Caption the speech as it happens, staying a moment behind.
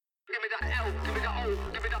O,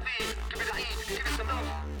 give me the V, give me the E, give me some love.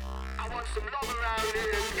 I want some love around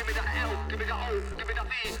here. Give me the L, give me the O, give me the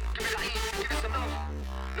V, give me the E, give me some love.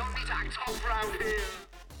 No need to act tough around here.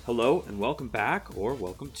 Hello and welcome back, or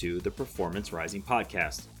welcome to the Performance Rising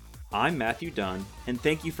Podcast. I'm Matthew Dunn, and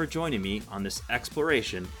thank you for joining me on this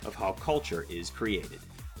exploration of how culture is created.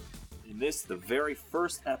 In this, the very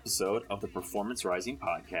first episode of the Performance Rising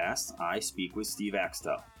Podcast, I speak with Steve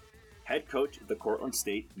Axtell, head coach of the Cortland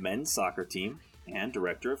State men's soccer team and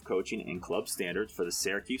director of coaching and club standards for the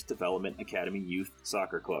Syracuse Development Academy Youth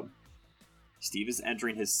Soccer Club. Steve is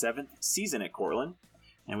entering his 7th season at Cortland,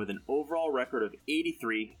 and with an overall record of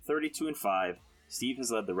 83, 32, and 5, Steve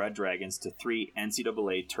has led the Red Dragons to 3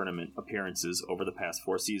 NCAA tournament appearances over the past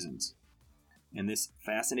 4 seasons. In this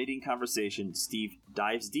fascinating conversation, Steve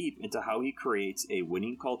dives deep into how he creates a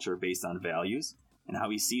winning culture based on values and how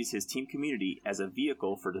he sees his team community as a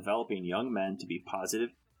vehicle for developing young men to be positive,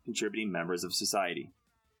 contributing members of society.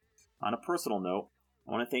 On a personal note,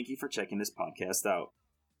 I want to thank you for checking this podcast out.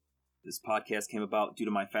 This podcast came about due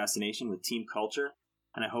to my fascination with team culture,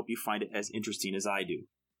 and I hope you find it as interesting as I do.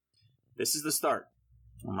 This is the start.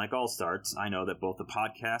 And like all starts, I know that both the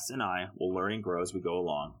podcast and I will learn and grow as we go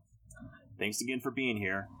along. Thanks again for being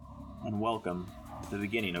here, and welcome to the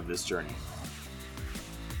beginning of this journey.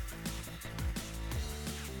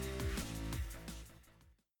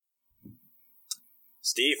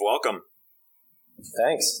 Steve, welcome.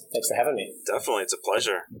 Thanks for having me. Definitely, it's a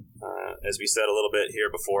pleasure. As we said a little bit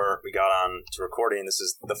here before we got on to recording, this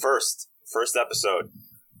is the first episode.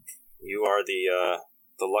 You are the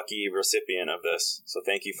lucky recipient of this, so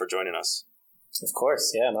thank you for joining us. Of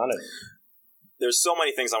course, yeah, I'm honored. There's so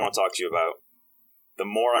many things I want to talk to you about. The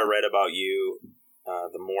more I read about you,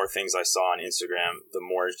 the more things I saw on Instagram, the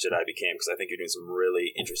more interested I became, because I think you're doing some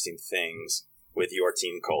really interesting things with your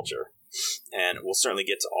team culture. And we'll certainly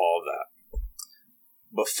get to all of that.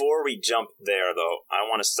 Before we jump there, though, I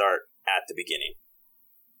want to start at the beginning.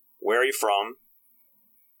 Where are you from?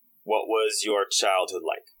 What was your childhood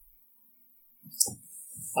like?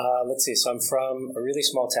 Let's see. So I'm from a really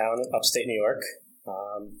small town, upstate New York,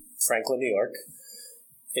 Franklin, New York.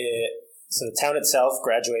 So the town itself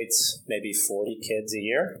graduates maybe 40 kids a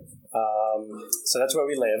year. So that's where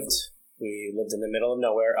we lived. We lived in the middle of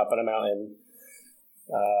nowhere, up on a mountain.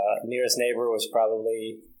 Nearest neighbor was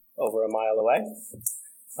probably over a mile away.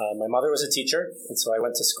 My mother was a teacher, and so I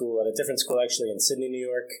went to school at a different school, actually, in Sydney, New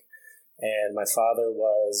York. And my father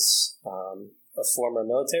was a former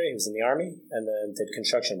military. He was in the Army and then did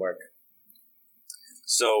construction work.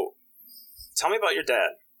 So tell me about your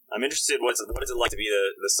dad. I'm interested, what is it like to be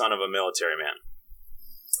the son of a military man?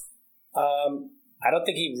 I don't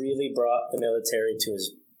think he really brought the military to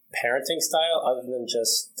his parenting style, other than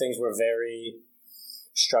just things were very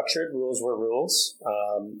structured. Rules were rules.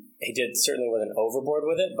 He certainly wasn't overboard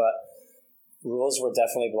with it, but rules were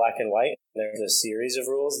definitely black and white. There's a series of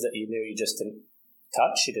rules that you knew you just didn't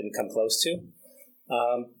touch, you didn't come close to.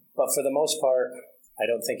 But for the most part, I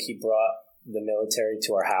don't think he brought the military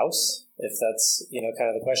to our house, if that's, kind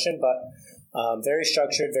of the question. But very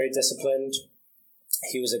structured, very disciplined.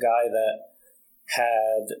 He was a guy that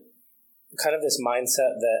had kind of this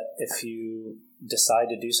mindset that if you decide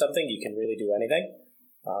to do something, you can really do anything.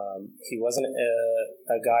 He wasn't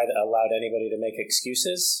a guy that allowed anybody to make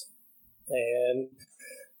excuses, and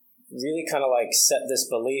really kind of like set this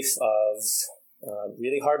belief of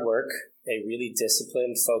really hard work, a really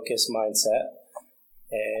disciplined, focused mindset,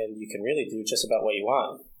 and you can really do just about what you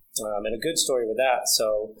want. And a good story with that.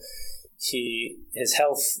 So his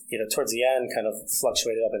health, towards the end kind of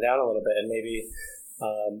fluctuated up and down a little bit, and maybe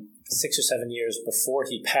 6 or 7 years before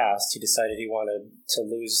he passed, he decided he wanted to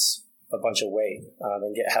lose a bunch of weight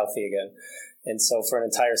and get healthy again. And so for an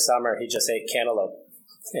entire summer, he just ate cantaloupe.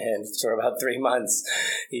 And for about 3 months,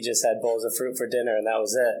 he just had bowls of fruit for dinner, and that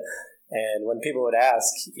was it. And when people would ask,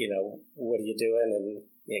 what are you doing, and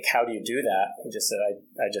how do you do that? He just said,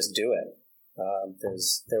 I just do it.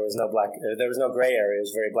 There was no gray area. It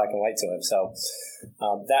was very black and white to him. So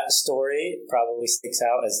that story probably sticks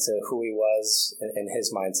out as to who he was in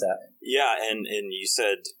his mindset. Yeah, and you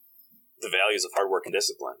said the values of hard work and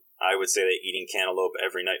discipline. I would say that eating cantaloupe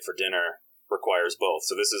every night for dinner requires both.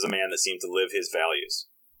 So this is a man that seemed to live his values.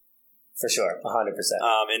 For sure, 100%.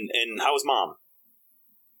 And how was Mom?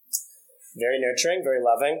 Very nurturing, very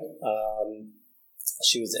loving.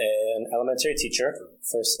 She was an elementary teacher,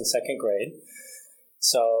 1st and 2nd grade.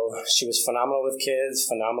 So she was phenomenal with kids,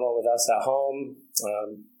 phenomenal with us at home.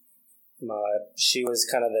 She was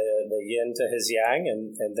kind of the yin to his yang,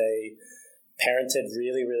 and they parented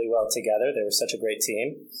really, really well together. They were such a great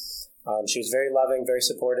team. She was very loving, very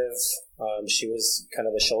supportive. She was kind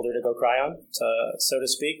of the shoulder to go cry on, so to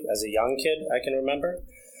speak, as a young kid, I can remember.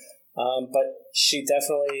 But she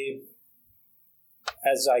definitely,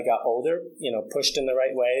 as I got older, pushed in the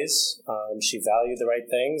right ways. She valued the right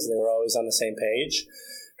things. They were always on the same page.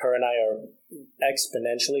 Her and I are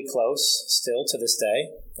exponentially close still to this day.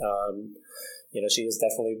 She is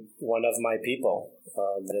definitely one of my people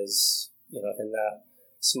that is, in that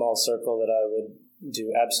small circle that I would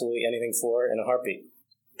do absolutely anything for in a heartbeat.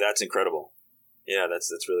 That's incredible. Yeah,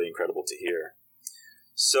 that's really incredible to hear.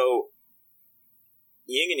 So,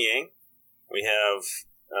 yin and yang, we have,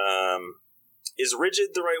 is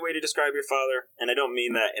rigid the right way to describe your father? And I don't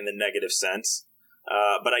mean that in the negative sense,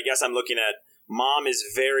 but I guess I'm looking at mom is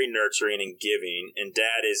very nurturing and giving, and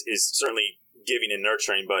dad is certainly giving and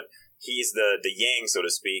nurturing, but he's the yang, so to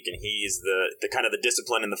speak, and he's the kind of the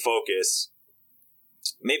discipline and the focus.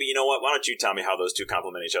 Maybe, you know what, why don't you tell me how those two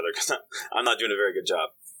complement each other, because I'm not doing a very good job.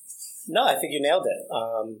 No, I think you nailed it.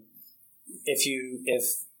 If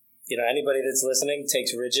anybody that's listening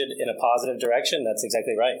takes rigid in a positive direction, that's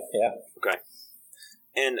exactly right. Yeah. Okay.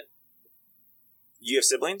 And you have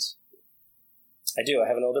siblings? I do. I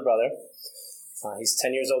have an older brother. He's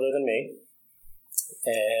 10 years older than me.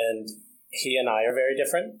 And he and I are very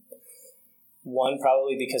different. One,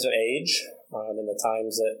 probably because of age, in the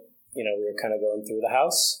times that, we were kind of going through the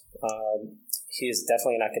house. He is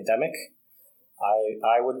definitely an academic.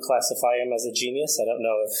 I would classify him as a genius. I don't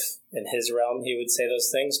know if in his realm he would say those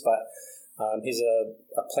things, but he's a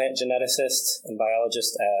plant geneticist and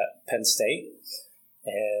biologist at Penn State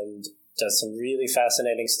and does some really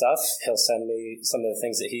fascinating stuff. He'll send me some of the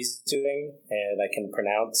things that he's doing, and I can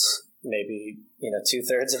pronounce maybe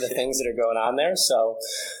 2/3 of the things that are going on there. So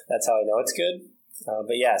that's how I know it's good.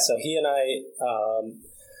 But yeah, so he and I,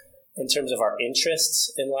 in terms of our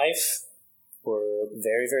interests in life, we're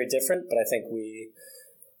very, very different, but I think we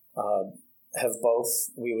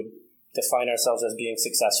we would define ourselves as being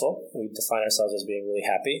successful. We define ourselves as being really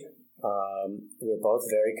happy. We're both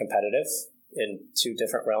very competitive in two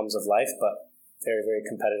different realms of life, but very, very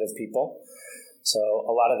competitive people. So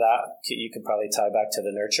a lot of that you could probably tie back to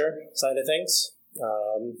the nurture side of things.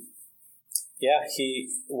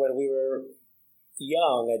 When we were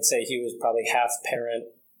young, I'd say he was probably half parent,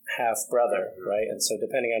 half brother, right? And so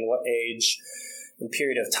depending on what age and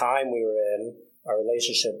period of time we were in, our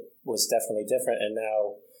relationship was definitely different. And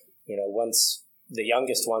now, once the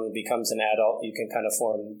youngest one becomes an adult, you can kind of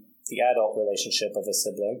form the adult relationship of a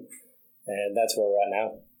sibling. And that's where we're at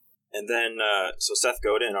now. And then, so Seth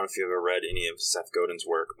Godin, I don't know if you've ever read any of Seth Godin's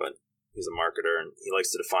work, but he's a marketer and he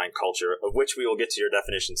likes to define culture, of which we will get to your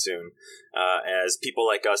definition soon, as people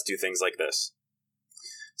like us do things like this.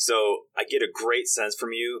 So I get a great sense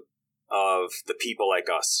from you of the people like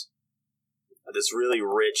us, this really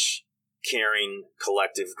rich, caring,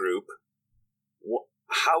 collective group.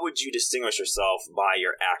 How would you distinguish yourself by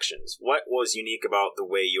your actions? What was unique about the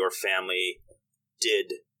way your family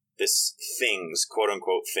did this things, quote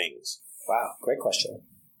unquote things? Wow, great question.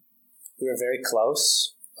 We were very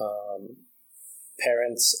close.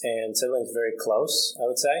 Parents and siblings very close, I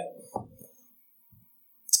would say.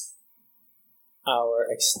 Our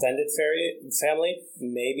extended family,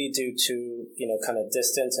 maybe due to, kind of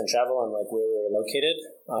distance and travel and like where we were located,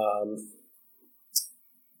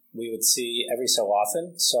 we would see every so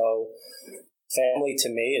often. So family to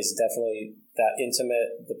me is definitely that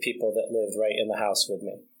intimate, the people that lived right in the house with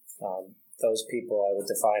me. Those people I would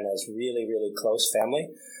define as really, really close family.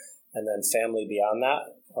 And then family beyond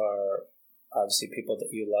that are obviously people that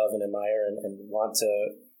you love and admire and want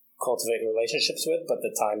to cultivate relationships with, but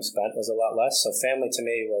the time spent was a lot less. So family to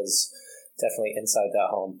me was definitely inside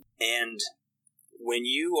that home. And when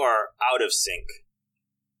you are out of sync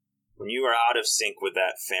with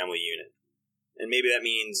that family unit, and maybe that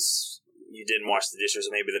means you didn't wash the dishes,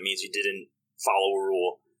 or maybe that means you didn't follow a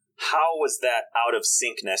rule, how was that out of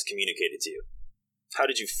syncness communicated to you? How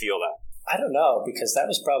did you feel that? I don't know, because that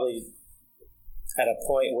was probably at a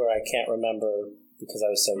point where I can't remember because I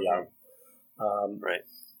was so young. Right.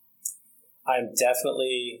 I'm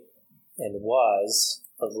definitely and was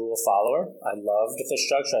a rule follower. I loved the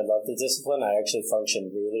structure. I loved the discipline. I actually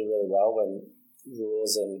functioned really, really well when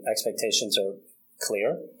rules and expectations are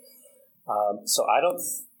clear. So I don't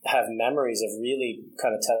have memories of really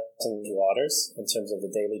kind of testing the waters in terms of the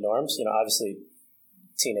daily norms. Obviously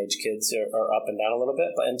teenage kids are up and down a little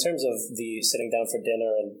bit, but in terms of the sitting down for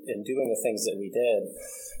dinner and doing the things that we did,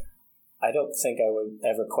 I don't think I would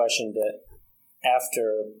ever questioned it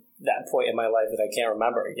after that point in my life that I can't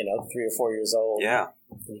remember, 3 or 4 years old. Yeah.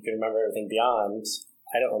 And you can remember everything beyond.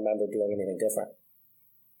 I don't remember doing anything different.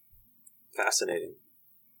 Fascinating.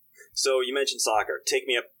 So you mentioned soccer. Take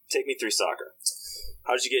me up take me through soccer.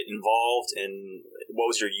 How did you get involved, and what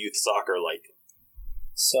was your youth soccer like?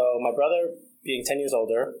 So my brother, being 10 years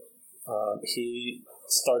older, he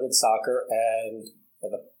started soccer, and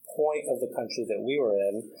at the point of the country that we were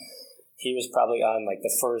in, he was probably on like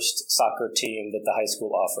the first soccer team that the high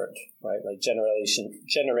school offered, right? Like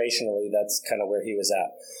generationally, that's kind of where he was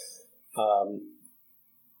at.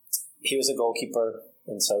 He was a goalkeeper,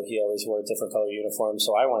 and so he always wore a different color uniform.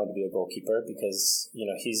 So I wanted to be a goalkeeper because,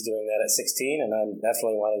 he's doing that at 16, and I'm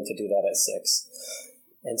definitely wanting to do that at 6.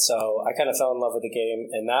 And so I kind of fell in love with the game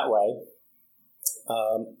in that way.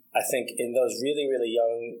 I think in those really, really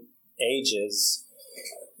young ages,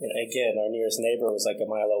 again, our nearest neighbor was like a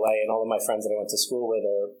mile away, and all of my friends that I went to school with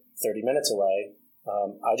are 30 minutes away.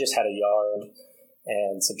 I just had a yard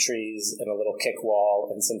and some trees and a little kick wall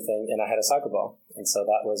and something, and I had a soccer ball. And so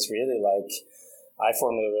that was really like, I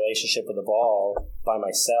formed a relationship with the ball by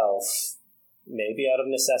myself, maybe out of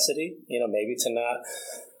necessity, maybe to not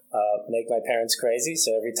make my parents crazy.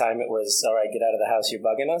 So every time it was, all right, get out of the house, you're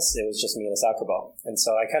bugging us, it was just me and a soccer ball. And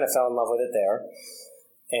so I kind of fell in love with it there.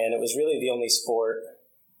 And it was really the only sport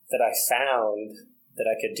that I found that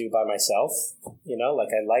I could do by myself.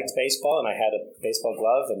 Like I liked baseball, and I had a baseball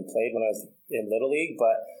glove and played when I was in Little League,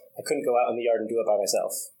 but I couldn't go out in the yard and do it by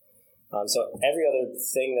myself. So every other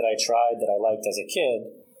thing that I tried that I liked as a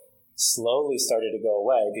kid slowly started to go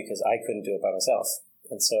away because I couldn't do it by myself.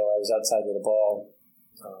 And so I was outside with a ball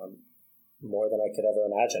more than I could ever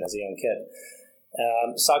imagine as a young kid.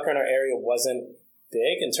 Soccer in our area wasn't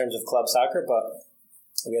big in terms of club soccer, but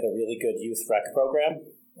we had a really good youth rec program.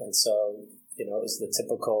 And so, it was the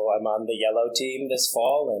typical, I'm on the yellow team this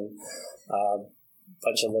fall, and a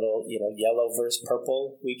bunch of little, yellow versus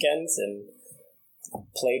purple weekends, and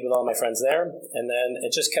played with all my friends there. And then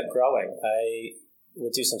it just kept growing. I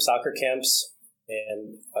would do some soccer camps,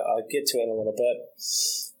 and I'll get to it in a little bit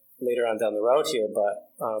later on down the road here,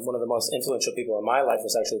 but one of the most influential people in my life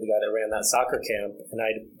was actually the guy that ran that soccer camp, and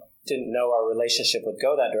I didn't know our relationship would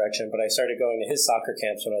go that direction, but I started going to his soccer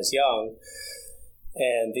camps when I was young.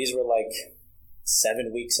 And these were like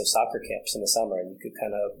 7 weeks of soccer camps in the summer, and you could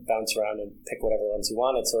kind of bounce around and pick whatever ones you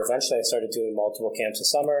wanted. So eventually I started doing multiple camps a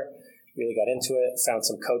summer, really got into it, found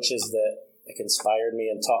some coaches that inspired me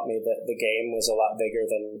and taught me that the game was a lot bigger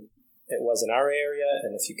than it was in our area.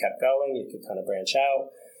 And if you kept going, you could kind of branch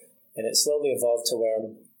out. And it slowly evolved to where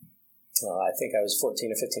I think I was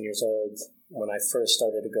 14 or 15 years old when I first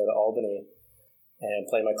started to go to Albany and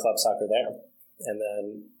play my club soccer there. And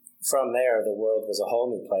then from there, the world was a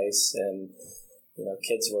whole new place, and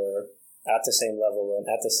kids were at the same level and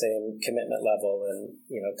at the same commitment level, and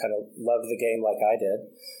kind of loved the game like I did.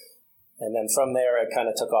 And then from there, it kind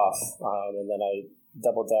of took off, and then I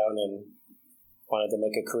doubled down and wanted to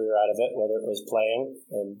make a career out of it, whether it was playing,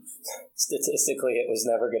 and statistically, it was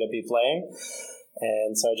never going to be playing,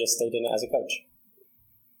 and so I just stayed in it as a coach.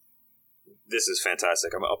 This is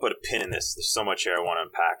fantastic. I'll put a pin in this. There's so much here I want to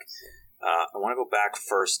unpack. I want to go back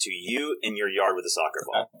first to you in your yard with a soccer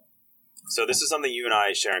ball. Okay. So this is something you and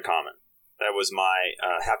I share in common. That was my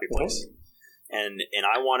happy place. And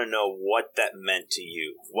I want to know what that meant to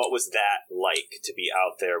you. What was that like to be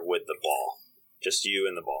out there with the ball? Just you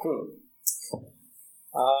and the ball.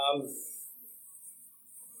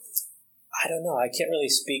 I don't know. I can't really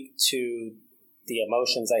speak to the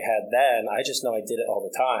emotions I had then. I just know I did it all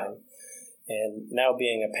the time. And now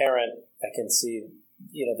being a parent, I can see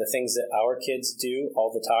the things that our kids do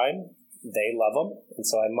all the time, they love them. And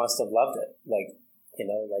so I must have loved it, like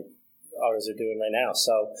ours are doing right now.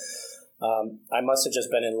 So I must have just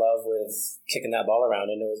been in love with kicking that ball around.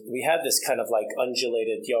 And we had this kind of like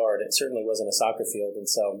undulated yard. It certainly wasn't a soccer field. And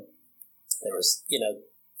so there was,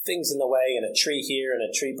 things in the way, and a tree here and a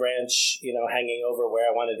tree branch, hanging over where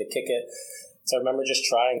I wanted to kick it. So I remember just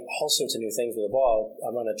trying all sorts of new things with the ball.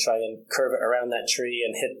 I'm going to try and curve it around that tree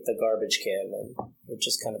and hit the garbage can, and would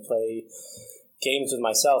just kind of play games with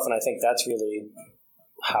myself. And I think that's really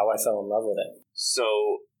how I fell in love with it.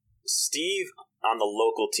 So Steve on the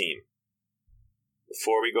local team,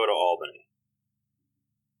 before we go to Albany,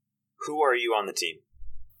 who are you on the team?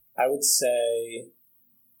 I would say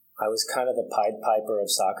I was kind of the Pied Piper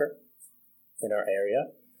of soccer in our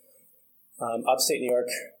area. Upstate New York,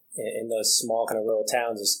 in those small kind of rural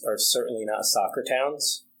towns, are certainly not soccer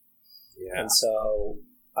towns. Yeah. And so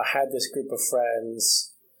I had this group of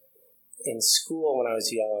friends in school when I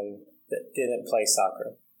was young that didn't play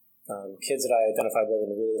soccer. Kids that I identified with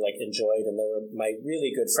and really enjoyed, and they were my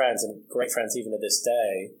really good friends and great friends even to this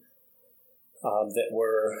day, that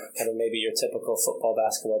were kind of maybe your typical football,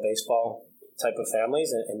 basketball, baseball type of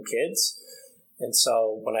families and kids. And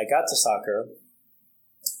so when I got to soccer,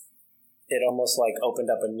 it almost like opened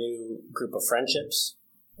up a new group of friendships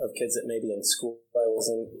of kids that maybe in school I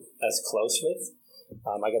wasn't as close with.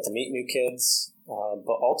 I got to meet new kids,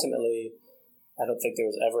 but ultimately, I don't think there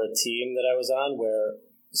was ever a team that I was on where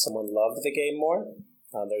someone loved the game more.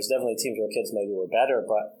 There's definitely teams where kids maybe were better,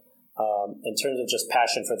 but in terms of just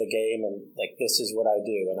passion for the game and like, this is what I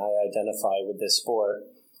do and I identify with this sport,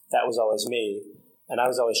 that was always me. And I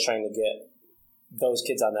was always trying to get those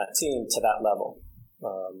kids on that team to that level.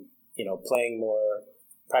 Playing more,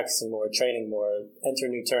 practicing more, training more, enter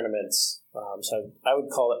new tournaments. So I would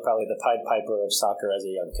call it probably the Pied Piper of soccer as a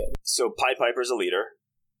young kid. So Pied Piper's a leader.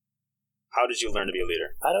 How did you learn to be a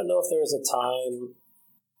leader? I don't know if there was a time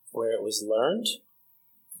where it was learned.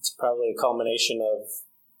 It's probably a culmination of,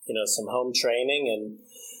 some home training, and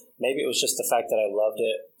maybe it was just the fact that I loved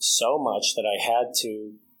it so much that I had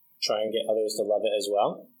to try and get others to love it as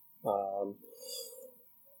well.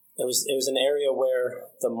 It was an area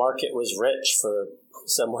where the market was rich for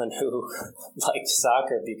someone who liked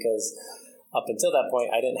soccer, because up until that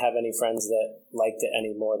point, I didn't have any friends that liked it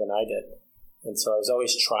any more than I did. And so I was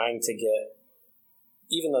always trying to get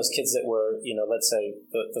even those kids that were, let's say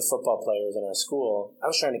the football players in our school, I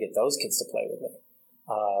was trying to get those kids to play with me.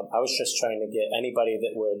 I was just trying to get anybody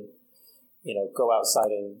that would, go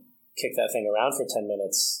outside and kick that thing around for 10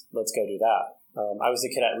 minutes. Let's go do that. I was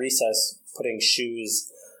the kid at recess putting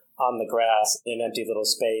shoes on the grass in an empty little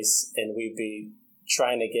space, and we'd be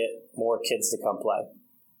trying to get more kids to come play.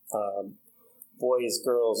 Boys,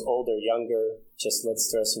 girls, older, younger, just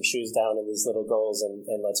let's throw some shoes down in these little goals and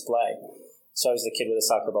let's play. So I was the kid with a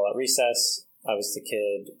soccer ball at recess. I was the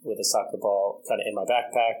kid with a soccer ball kind of in my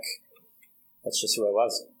backpack. That's just who I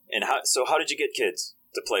was. And how did you get kids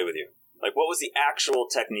to play with you? Like, what was the actual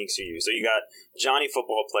techniques you used? So you got Johnny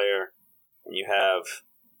football player, and you have,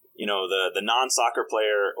 the non-soccer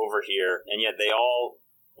player over here, and yet they all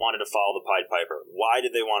wanted to follow the Pied Piper. Why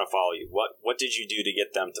did they want to follow you? What did you do to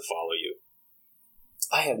get them to follow you?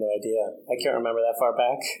 I have no idea. I can't remember that far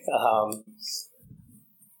back.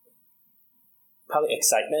 Probably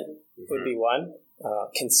excitement would be one.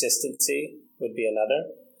 Consistency would be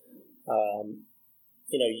another.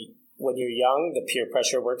 When you're young, the peer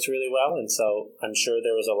pressure works really well. And so I'm sure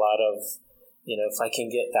there was a lot of, if I can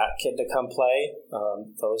get that kid to come play,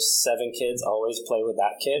 those 7 kids always play with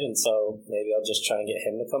that kid. And so maybe I'll just try and get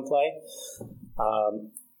him to come play.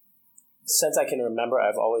 Since I can remember,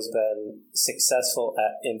 I've always been successful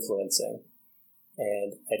at influencing.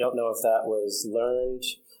 And I don't know if that was learned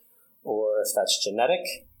or if that's genetic.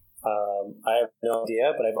 I have no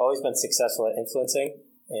idea, but I've always been successful at influencing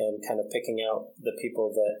and kind of picking out the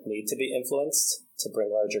people that need to be influenced to bring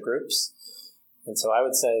larger groups. And so I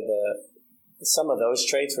would say some of those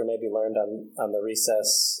traits were maybe learned on the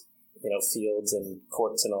recess, fields and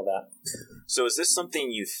courts and all that. So is this something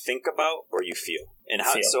you think about or you feel? And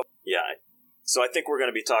how? Feel. So yeah. So I think we're going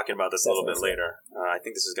to be talking about this Definitely a little bit later. I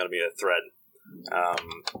think this is going to be a thread.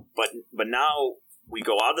 But now we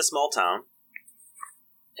go out of the small town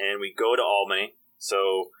and we go to Albany.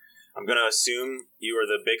 So I'm going to assume you were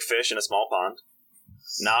the big fish in a small pond.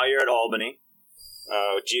 Now you're at Albany,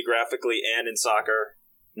 geographically and in soccer,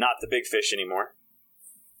 not the big fish anymore.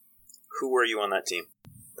 Who were you on that team?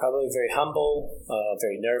 Probably very humble,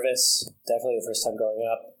 very nervous. Definitely the first time growing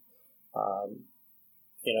up.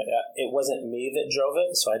 It wasn't me that drove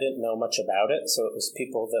it, so I didn't know much about it. So it was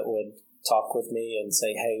people that would talk with me and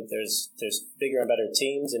say, hey, there's bigger and better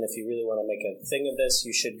teams, and if you really want to make a thing of this,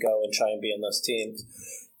 you should go and try and be in those teams.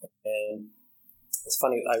 And it's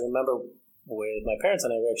funny, I remember with my parents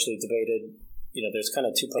and I, we actually debated, there's kind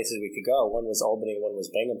of 2 places we could go. One was Albany, one was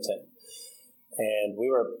Binghamton. And we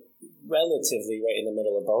were relatively right in the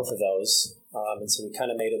middle of both of those. And so we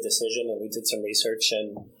kind of made a decision and we did some research,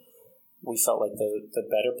 and we felt like the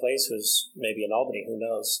better place was maybe in Albany, who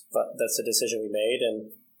knows. But that's the decision we made.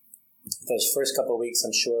 And those first couple of weeks,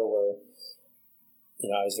 I'm sure, were,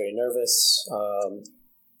 I was very nervous,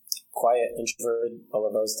 quiet, introverted, all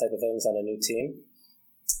of those type of things on a new team.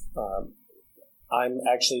 I'm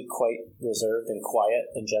actually quite reserved and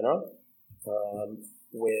quiet in general,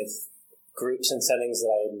 with groups and settings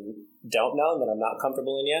that I don't know, that I'm not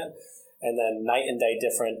comfortable in yet. And then night and day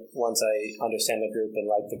different once I understand the group and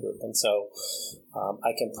like the group. And so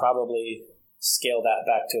I can probably scale that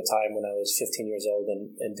back to a time when I was 15 years old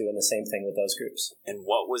and doing the same thing with those groups. And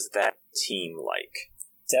what was that team like?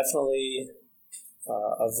 Definitely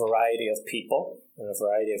a variety of people and a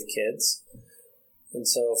variety of kids. And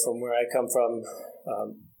so from where I come from,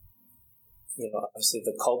 obviously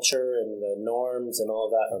the culture and the norms and all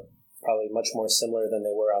of that are probably much more similar than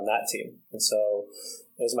they were on that team. And so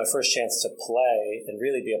it was my first chance to play and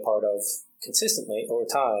really be a part of consistently over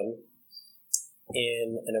time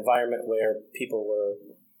in an environment where people were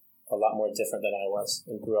a lot more different than I was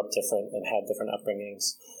and grew up different and had different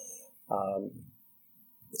upbringings.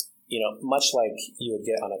 Much like you would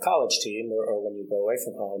get on a college team or when you go away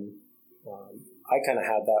from home, I kind of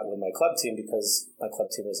had that with my club team because my club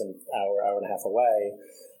team was an hour and a half away.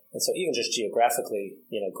 And so even just geographically,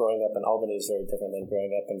 growing up in Albany is very different than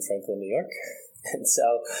growing up in Franklin, New York. And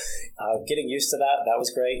so getting used to that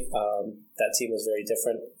was great. That team was very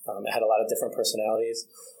different. It had a lot of different personalities.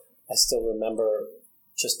 I still remember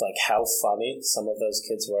just like how funny some of those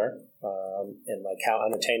kids were and like how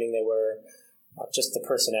entertaining they were. Just the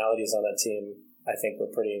personalities on that team, I think,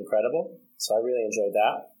 were pretty incredible. So I really enjoyed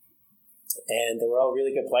that. And they were all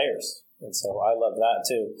really good players. And so I loved that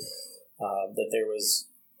too, that there was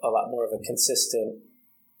a lot more of a consistent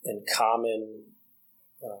and common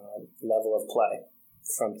level of play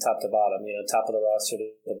from top to bottom. Top of the roster to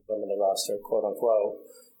the bottom of the roster, quote unquote,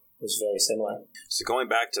 was very similar. So going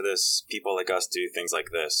back to this, people like us do things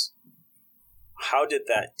like this. How did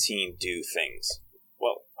that team do things?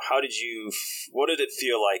 Well, what did it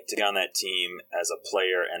feel like to be on that team as a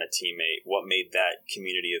player and a teammate? What made that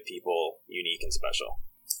community of people unique and special?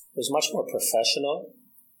 It was much more professional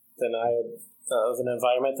than of an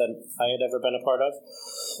environment that I had ever been a part of.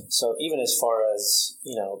 So even as far as,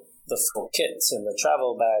 the full kits and the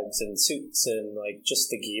travel bags and suits and like just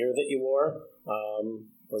the gear that you wore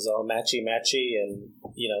was all matchy and,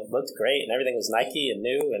 looked great and everything was Nike and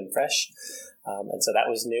new and fresh. And so that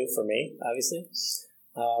was new for me, obviously.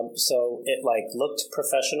 So it looked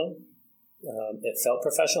professional. It felt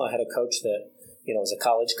professional. I had a coach that, was a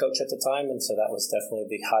college coach at the time. And so that was definitely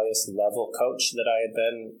the highest level coach that I had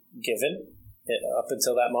been given up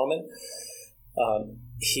until that moment.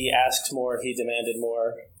 He asked more, he demanded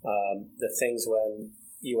more. The things when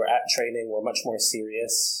you were at training were much more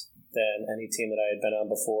serious than any team that I had been on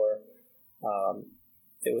before.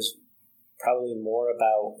 It was probably more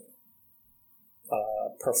about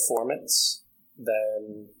performance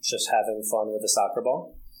than just having fun with a soccer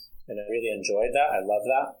ball. And I really enjoyed that. I love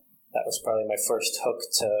that. That was probably my first hook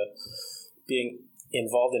to being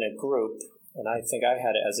involved in a group. And I think I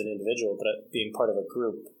had it as an individual, but being part of a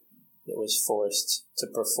group that was forced to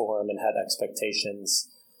perform and had expectations.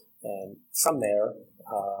 And from there,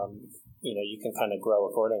 you can kind of grow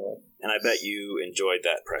accordingly. And I bet you enjoyed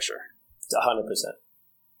that pressure. 100%.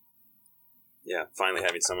 Yeah, finally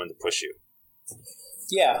having someone to push you.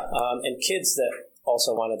 Yeah, and kids that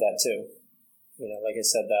also wanted that too. Like I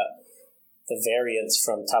said, that the variance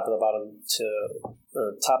from top to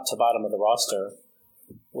bottom of the roster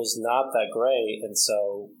was not that great, and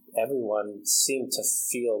so everyone seemed to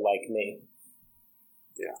feel like me.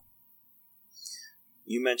 Yeah.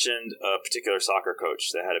 You mentioned a particular soccer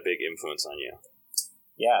coach that had a big influence on you.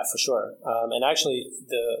 Yeah, for sure. And actually,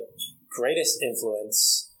 the greatest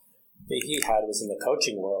influence that he had was in the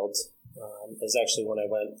coaching world. Is actually when I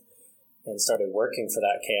went and started working for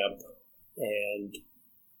that camp. And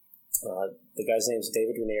the guy's name is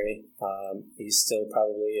David Ranieri. He's still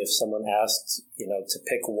probably, if someone asked, to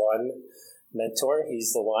pick one mentor,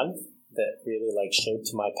 he's the one that really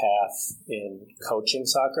shaped my path in coaching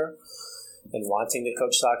soccer and wanting to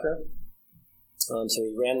coach soccer. So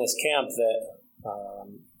he ran this camp that,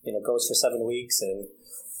 goes for 7 weeks, and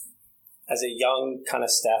as a young kind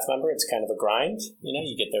of staff member, it's kind of a grind.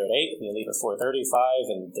 You get there at 8 and you leave at 4:35,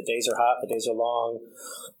 and the days are hot, the days are long.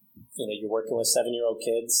 You're working with 7-year-old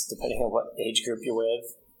kids, depending on what age group you're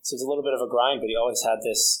with. So it's a little bit of a grind, but he always had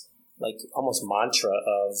this almost mantra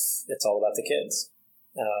of it's all about the kids.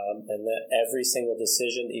 And that every single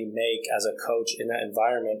decision that you make as a coach in that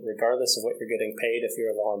environment, regardless of what you're getting paid, if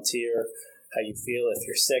you're a volunteer, how you feel, if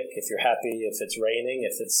you're sick, if you're happy, if it's raining,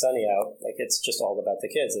 if it's sunny out, it's just all about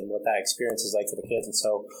the kids and what that experience is like for the kids. And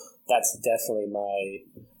so that's definitely my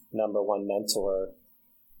number one mentor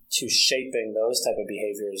to shaping those type of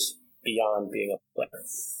behaviors beyond being a player.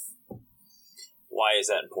 Why is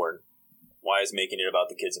that important? Why is making it about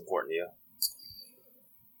the kids important to you?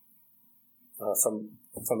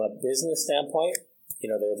 From a business standpoint,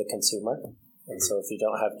 they're the consumer. And so if you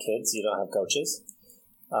don't have kids, you don't have coaches.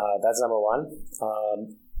 That's number one.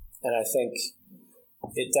 And I think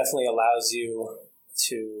it definitely allows you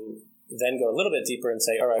to then go a little bit deeper and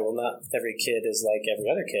say, all right, well, not every kid is like every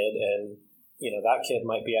other kid. And, that kid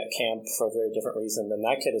might be at camp for a very different reason than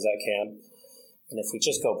that kid is at camp. And if we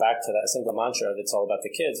just go back to that single mantra of it's all about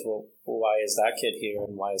the kids, well, why is that kid here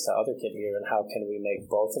and why is that other kid here? And how can we make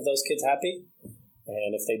both of those kids happy?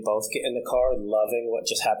 And if they both get in the car loving what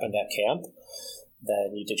just happened at camp,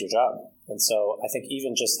 then you did your job. And so I think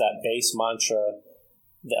even just that base mantra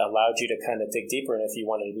that allowed you to kind of dig deeper, and if you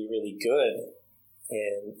wanted to be really good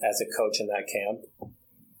And as a coach in that camp,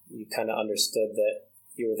 you kind of understood that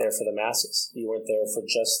you were there for the masses. You weren't there for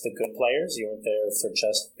just the good players. You weren't there for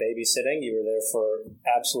just babysitting. You were there for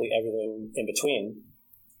absolutely everything in between.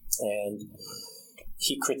 And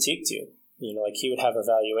he critiqued you. Like he would have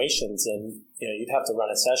evaluations, and you'd have to run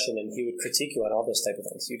a session, and he would critique you on all those type of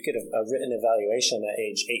things. You'd get a written evaluation at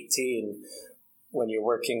age 18 when you're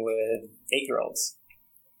working with 8-year-olds,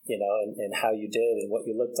 and how you did and what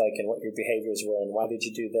you looked like and what your behaviors were and why did you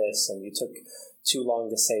do this and you took too long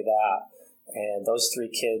to say that, and those 3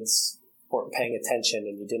 kids weren't paying attention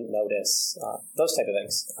and you didn't notice, those type of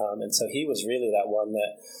things. And so he was really that one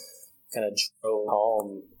that kind of drove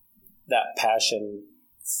home that passion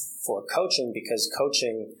for coaching, because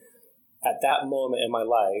coaching at that moment in my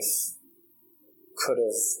life could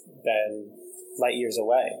have been light years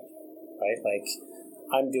away, right? Like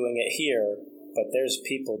I'm doing it here, but there's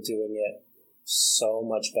people doing it so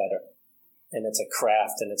much better, and it's a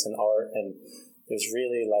craft and it's an art, and there's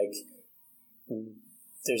really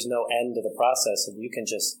there's no end to the process, and you can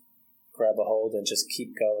just grab a hold and just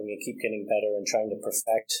keep going and keep getting better and trying to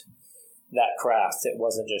perfect that craft. It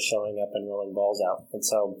wasn't just showing up and rolling balls out. And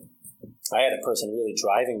so I had a person really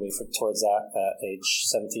driving me towards that at age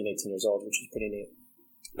 17, 18 years old, which was pretty neat.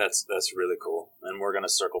 That's really cool. And we're going to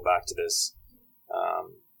circle back to this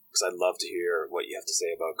because I'd love to hear what you have to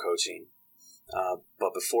say about coaching.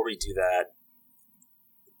 But before we do that,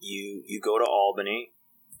 you go to Albany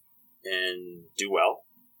and do well,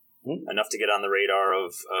 enough to get on the radar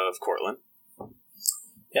of Cortland.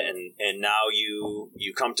 Yep. And now you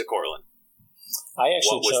come to Cortland. I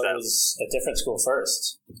actually chose a different school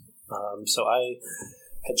first. So I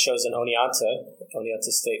had chosen Oneonta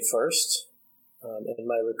State first in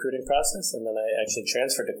my recruiting process, and then I actually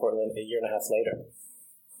transferred to Cortland a year and a half later.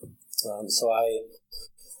 So I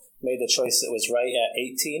made the choice that was right at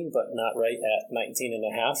 18, but not right at 19 and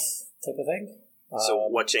a half type of thing. So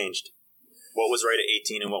what changed? What was right at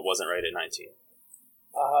 18 and what wasn't right at 19?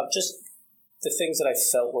 Just the things that I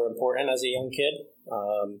felt were important as a young kid.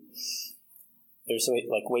 There's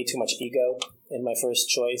way too much ego in my first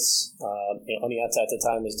choice. Oneonta at the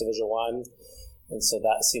time was Division I, and so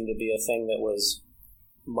that seemed to be a thing that was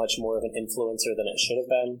much more of an influencer than it should have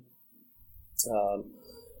been.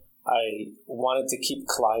 I wanted to keep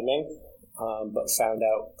climbing, but found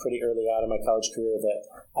out pretty early on in my college career that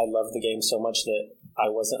I loved the game so much that I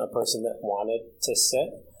wasn't a person that wanted to sit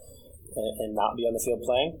and not be on the field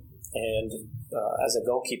playing. And as a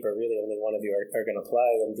goalkeeper, really only one of you are going to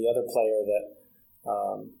play, and the other player that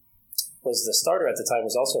was the starter at the time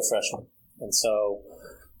was also a freshman. And so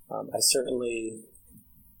I certainly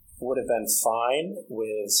would have been fine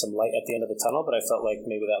with some light at the end of the tunnel, but I felt like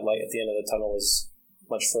maybe that light at the end of the tunnel was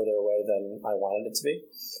much further away than I wanted it to be.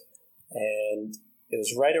 And it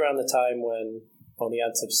was right around the time when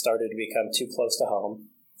Oneonta started to become too close to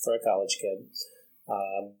home for a college kid.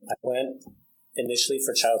 I went initially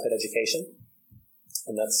for childhood education,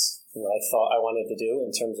 and that's what I thought I wanted to do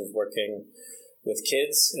in terms of working with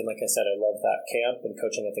kids. And like I said, I loved that camp and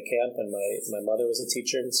coaching at the camp, and my mother was a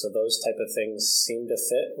teacher, and so those type of things seemed to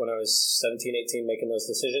fit when I was 17, 18 making those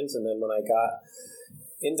decisions. And then when I got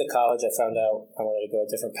into college, I found out I wanted to go a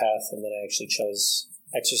different path, and then I actually chose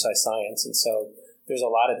exercise science. And so there's a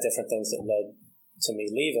lot of different things that led to me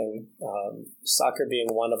leaving, soccer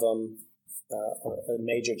being one of them, a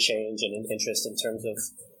major change and an interest in terms of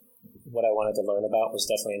what I wanted to learn about was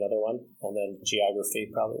definitely another one. And then geography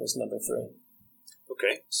probably was number 3.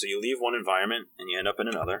 Okay, so you leave one environment and you end up in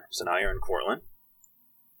another. So now you're in Cortland.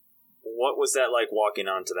 What was that like walking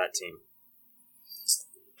onto that team?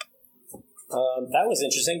 That was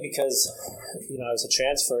interesting because, I was a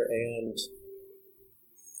transfer, and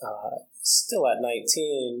still at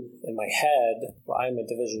 19 in my head, I'm a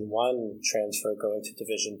Division I transfer going to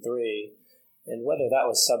Division III. And whether that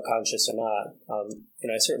was subconscious or not,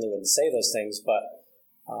 I certainly wouldn't say those things, but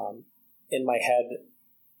in my head,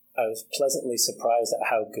 I was pleasantly surprised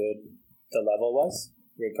at how good the level was,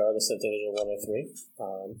 regardless of Division I or III.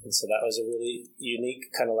 And so that was a really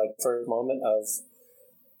unique kind of first moment of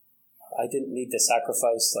I didn't need to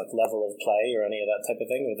sacrifice level of play or any of that type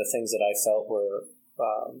of thing, or the things that I felt were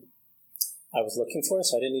I was looking for,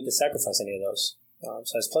 so I didn't need to sacrifice any of those. So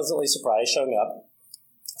I was pleasantly surprised showing up,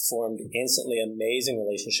 formed instantly amazing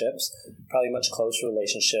relationships, probably much closer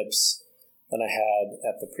relationships than I had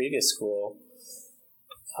at the previous school,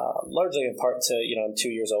 largely in part to, I'm 2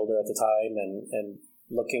 years older at the time and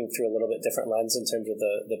looking through a little bit different lens in terms of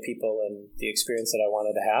the people and the experience that I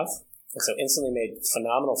wanted to have. And so instantly made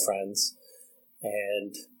phenomenal friends,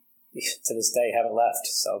 and to this day haven't left.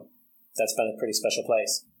 So that's been a pretty special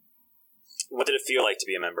place. What did it feel like to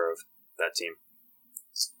be a member of that team?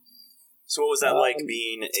 So what was that like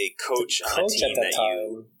being a coach on a team that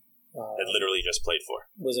you had literally just played for?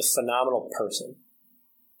 Was a phenomenal person.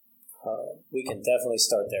 We can definitely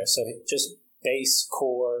start there. So just base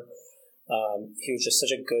core, he was just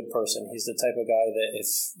such a good person. He's the type of guy that if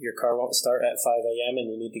your car won't start at 5 a.m. and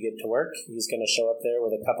you need to get to work, he's going to show up there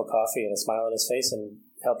with a cup of coffee and a smile on his face and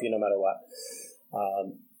help you no matter what.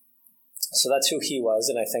 So that's who he was,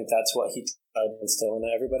 and I think that's what he tried to instill into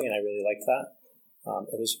everybody, and I really liked that.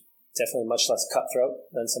 It was definitely much less cutthroat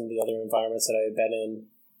than some of the other environments that I had been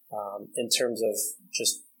in terms of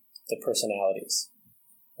just the personalities.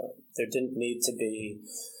 There didn't need to be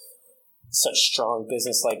such strong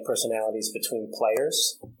business-like personalities between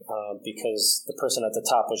players because the person at the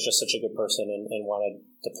top was just such a good person and wanted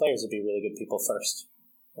the players to be really good people first.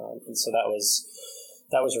 And so that was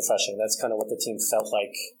refreshing. That's kind of what the team felt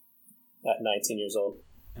like at 19 years old.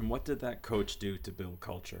 And what did that coach do to build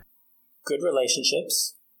culture? Good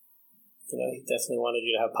relationships. He definitely wanted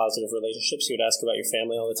you to have positive relationships. He would ask about your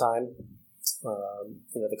family all the time.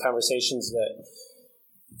 The conversations that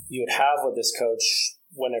you would have with this coach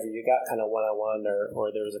whenever you got kind of one-on-one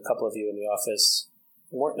or there was a couple of you in the office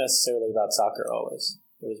weren't necessarily about soccer always.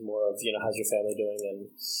 It was more of, how's your family doing and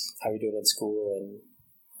how are you doing in school and,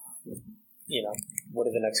 what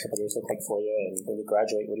do the next couple of years look like for you? And when you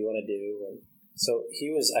graduate, what do you want to do? And so he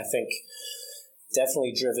was, I think,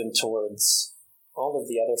 definitely driven towards all of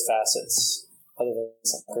the other facets other than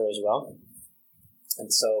soccer as well.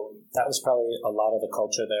 And so that was probably a lot of the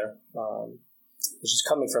culture there. Which is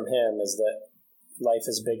coming from him is that life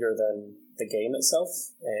is bigger than the game itself.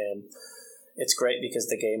 And it's great because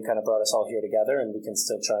the game kind of brought us all here together and we can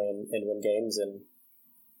still try and win games and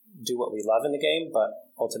do what we love in the game.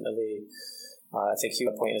 But ultimately, I think he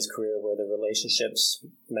was at a point in his career where the relationships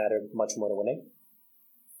mattered much more than winning.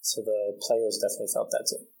 So the players definitely felt that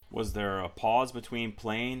too. Was there a pause between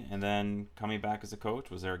playing and then coming back as a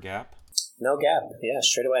coach? Was there a gap? No gap. Yeah,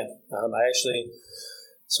 straight away. I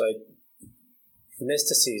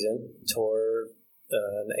missed a season, tore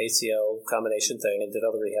an ACL combination thing and did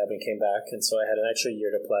all the rehab and came back. And so I had an extra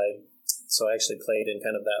year to play. So I actually played in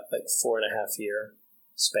kind of that 4.5 year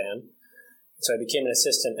span. So I became an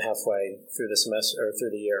assistant halfway through the semester or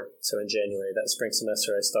through the year. So in January, that spring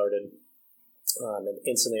semester I started, and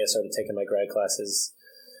instantly I started taking my grad classes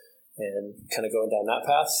and kind of going down that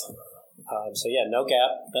path. No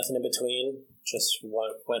gap, nothing in between, just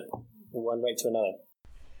went one right to another.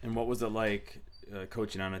 And what was it like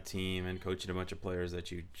coaching on a team and coaching a bunch of players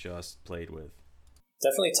that you just played with?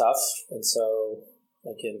 Definitely tough. And so,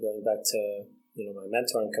 again, going back to my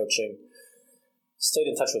mentor in coaching, stayed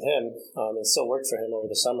in touch with him and still worked for him over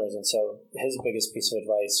the summers. And so his biggest piece of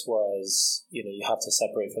advice was, you have to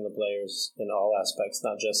separate from the players in all aspects,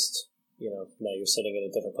 not just, now you're sitting in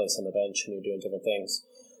a different place on the bench and you're doing different things.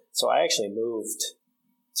 So I actually moved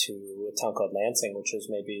to a town called Lansing, which was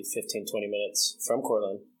maybe 15, 20 minutes from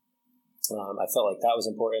Cortland. I felt like that was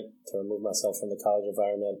important to remove myself from the college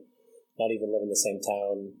environment, not even live in the same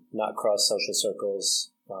town, not cross social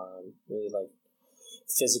circles, really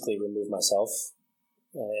physically remove myself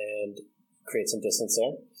and create some distance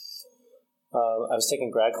there. I was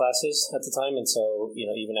taking grad classes at the time, and so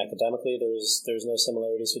even academically, there's no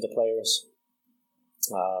similarities with the players.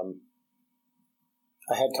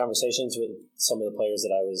 I had conversations with some of the players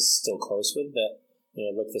that I was still close with that,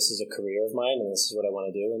 look, this is a career of mine and this is what I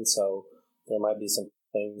want to do. And so there might be some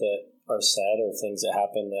things that are said or things that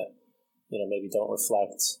happen that, maybe don't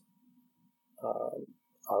reflect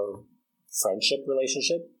our friendship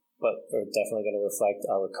relationship, but are definitely going to reflect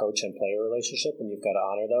our coach and player relationship. And you've got to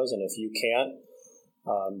honor those. And if you can't,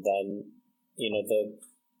 then, the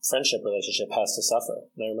friendship relationship has to suffer.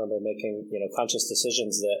 And I remember making, conscious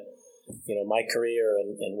decisions that, my career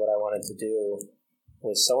and what I wanted to do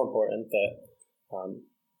was so important that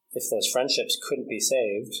if those friendships couldn't be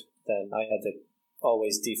saved, then I had to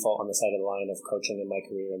always default on the side of the line of coaching in my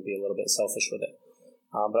career and be a little bit selfish with it.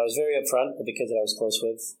 But I was very upfront with the kids that I was close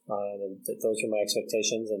with, and those were my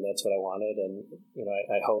expectations, and that's what I wanted. And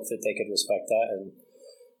I hope that they could respect that. And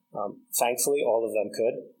thankfully, all of them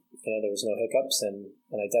could. There was no hiccups, and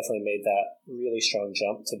I definitely made that really strong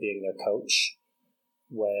jump to being their coach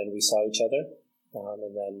when we saw each other,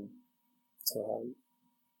 and then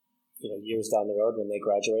years down the road when they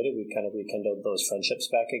graduated, we kind of rekindled those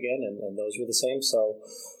friendships back again, and those were the same. So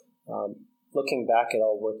looking back, it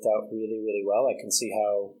all worked out really, really well. I can see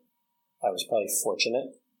how I was probably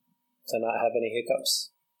fortunate to not have any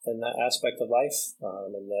hiccups in that aspect of life,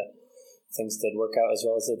 and that things did work out as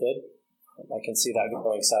well as they did. I can see that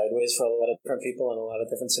going sideways for a lot of different people in a lot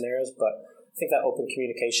of different scenarios, but I think that open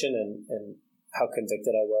communication and how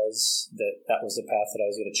convicted I was that was the path that I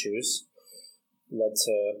was going to choose led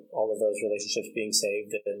to all of those relationships being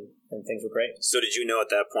saved, and things were great. So did you know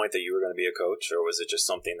at that point that you were going to be a coach, or was it just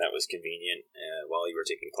something that was convenient while you were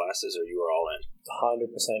taking classes, or you were all in?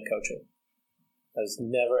 100% coaching. I was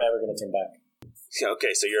never, ever going to turn back.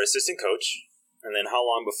 Okay, so you're assistant coach, and then how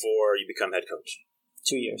long before you become head coach?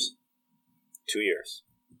 2 years. 2 years.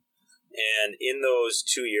 And in those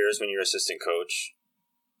 2 years when you're assistant coach,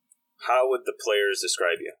 how would the players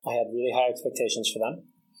describe you? I had really high expectations for them.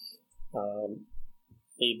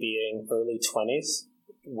 Me being early 20s,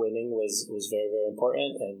 winning was very, very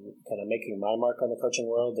important, and kind of making my mark on the coaching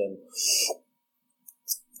world. And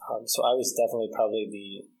so I was definitely probably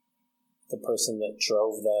the person that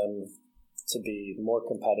drove them to be more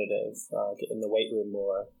competitive, get in the weight room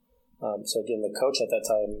more. So again, the coach at that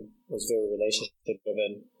time was very relationship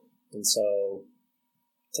driven, and so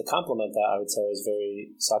to complement that, I would say I was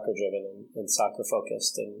very soccer driven and soccer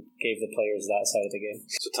focused, and gave the players that side of the game.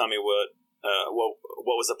 So tell me what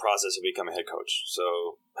was the process of becoming head coach?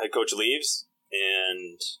 So head coach leaves,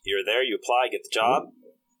 and you're there. You apply, get the job.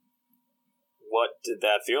 What did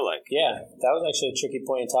that feel like? Yeah, that was actually a tricky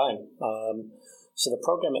point in time. So the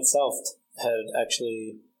program itself had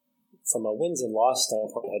actually, from a wins and loss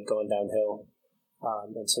standpoint, had gone downhill.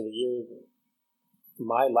 And so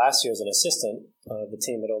my last year as an assistant, the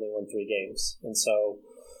team had only won 3 games. And so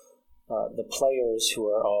the players, who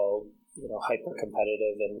are all hyper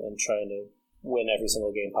competitive and trying to win every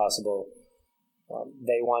single game possible,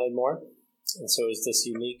 they wanted more. And so it was this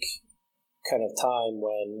unique kind of time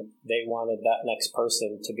when they wanted that next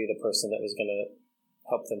person to be the person that was going to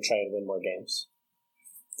help them try and win more games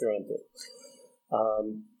through and through.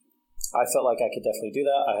 I felt like I could definitely do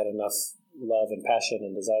that. I had enough love and passion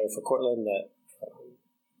and desire for Cortland that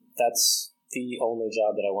that's the only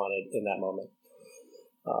job that I wanted in that moment.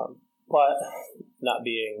 But not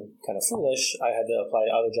being kind of foolish, I had to apply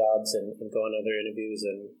to other jobs and go on other interviews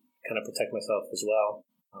and kind of protect myself as well.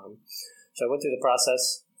 So I went through the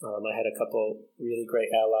process. I had a couple really great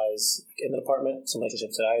allies in the department, some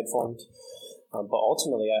relationships that I had formed. But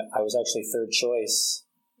ultimately, I was actually third choice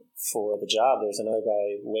for the job. There was another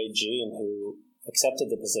guy, Wade Jean, who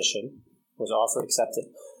accepted the position, was offered, accepted,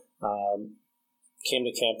 came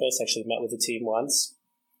to campus, actually met with the team once,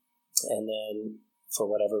 and then, for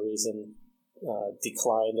whatever reason,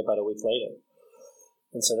 declined about a week later.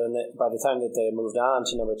 And so then by the time that they moved on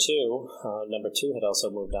to number two had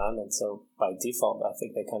also moved on. And so by default, I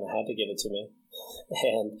think they kind of had to give it to me.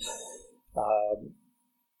 And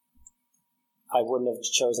I wouldn't have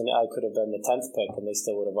chosen it. I could have been the 10th pick, and they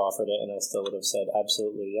still would have offered it, and I still would have said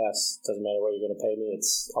absolutely yes. Doesn't matter what you're going to pay me.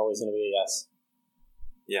 It's always going to be a yes.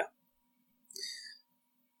 Yeah.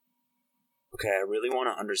 Okay, I really want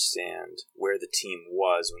to understand where the team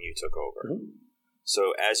was when you took over. Mm-hmm.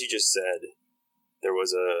 So as you just said, there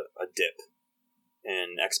was a dip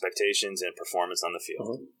in expectations and performance on the field.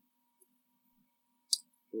 Mm-hmm.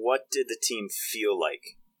 What did the team feel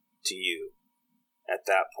like to you at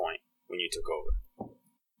that point when you took over?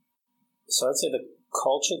 So I'd say the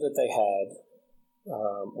culture that they had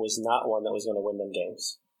was not one that was going to win them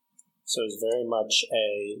games. So it was very much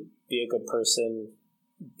be a good person,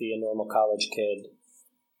 be a normal college kid,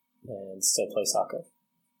 and still play soccer.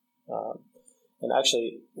 And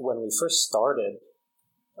actually, when we first started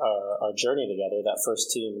our journey together, that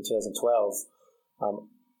first team in 2012,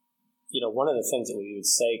 one of the things that we would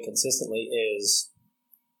say consistently is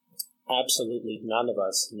absolutely none of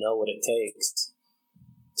us know what it takes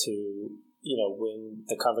to, win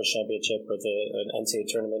the conference championship or an NCAA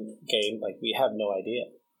tournament game. Like, we have no idea.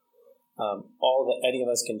 All that any of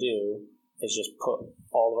us can do is just put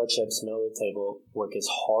all of our chips in the middle of the table, work as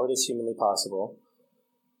hard as humanly possible,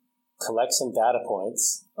 collect some data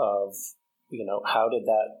points of, how did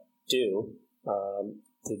that do?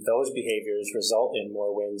 Did those behaviors result in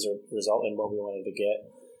more wins or result in what we wanted to get?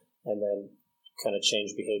 And then kind of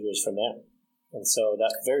change behaviors from there. And so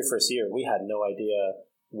that very first year, we had no idea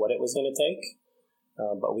what it was going to take,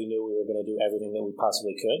 but we knew we were going to do everything that we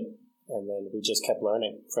possibly could. And then we just kept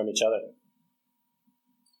learning from each other.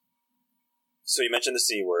 So you mentioned the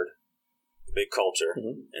C word, the big culture.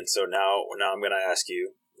 Mm-hmm. And so now I'm going to ask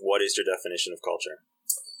you, what is your definition of culture?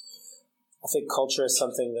 I think culture is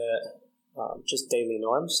something that just daily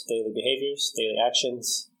norms, daily behaviors, daily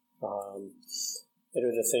actions. It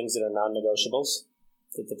are the things that are non-negotiables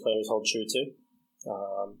that the players hold true to.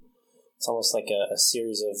 It's almost like a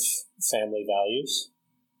series of family values.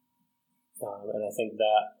 And I think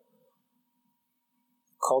that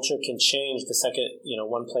culture can change the second,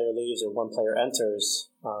 one player leaves or one player enters.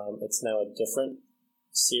 It's now a different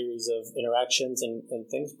series of interactions and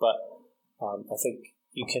things, but I think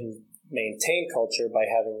you can maintain culture by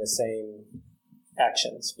having the same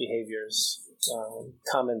actions, behaviors,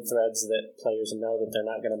 common threads that players know that they're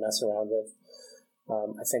not going to mess around with.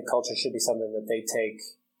 I think culture should be something that they take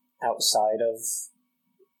outside of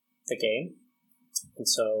the game. And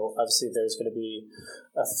so obviously there's going to be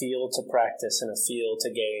a feel to practice and a feel to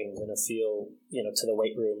games and a feel, to the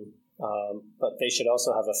weight room. But they should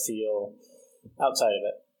also have a feel outside of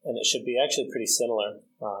it. And it should be actually pretty similar.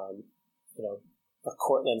 A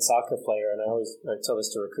Cortland soccer player, and I tell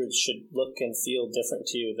this to recruits, should look and feel different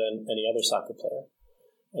to you than any other soccer player.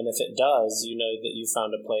 And if it does, you know that you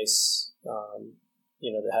found a place,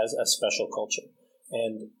 that has a special culture.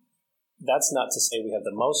 And that's not to say we have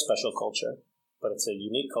the most special culture, but it's a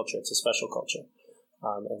unique culture. It's a special culture.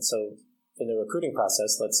 And so in the recruiting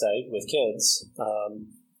process, let's say, with kids,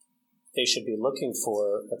 they should be looking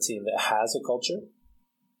for a team that has a culture,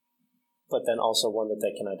 but then also one that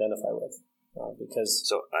they can identify with. Go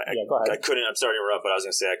ahead. I'm sorry to interrupt, but I was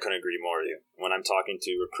going to say I couldn't agree more with you. When I'm talking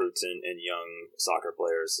to recruits and young soccer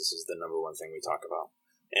players, this is the number one thing we talk about.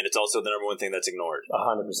 And it's also the number one thing that's ignored.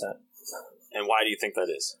 100%. And why do you think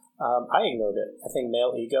that is? I ignored it. I think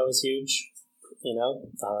male ego is huge.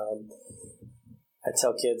 I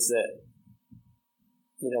tell kids that,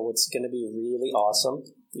 what's going to be really awesome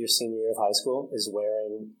your senior year of high school is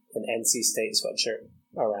wearing an NC State sweatshirt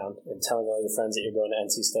around and telling all your friends that you're going to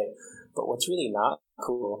NC State. But what's really not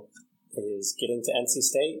cool is getting to NC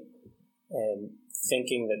State and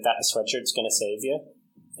thinking that sweatshirt's going to save you.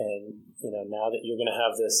 And, now that you're going to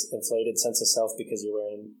have this inflated sense of self because you're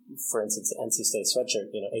wearing, for instance, the NC State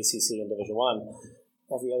sweatshirt, ACC in Division I,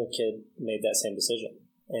 every other kid made that same decision.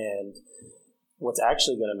 And what's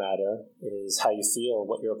actually going to matter is how you feel,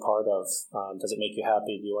 what you're a part of. Does it make you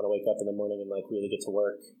happy? Do you want to wake up in the morning and really get to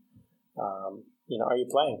work? Are you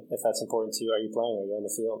playing? If that's important to you, are you playing? Are you on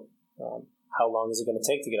the field? How long is it going to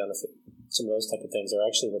take to get on the field? Some of those type of things are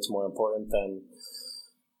actually what's more important than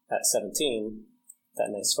at 17. That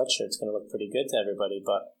nice sweatshirt is going to look pretty good to everybody,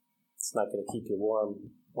 but it's not going to keep you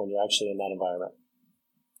warm when you're actually in that environment.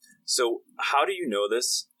 So how do you know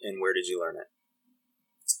this, and where did you learn it?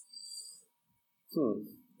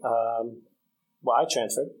 Well, I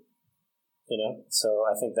transferred, so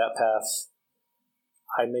I think that path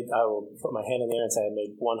I will put my hand in the air and say I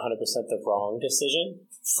made 100% the wrong decision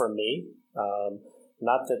for me.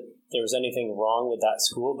 Not that there was anything wrong with that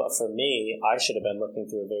school, but for me, I should have been looking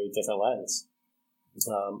through a very different lens.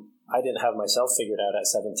 I didn't have myself figured out at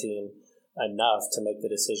 17 enough to make the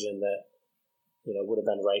decision that, would have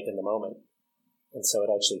been right in the moment. And so it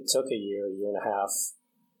actually took a year and a half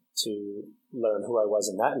to learn who I was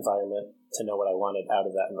in that environment to know what I wanted out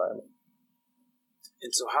of that environment.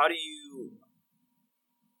 And so how do you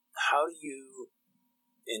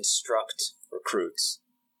instruct recruits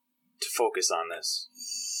to focus on this?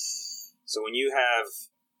 So when you have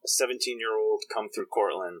a 17-year-old come through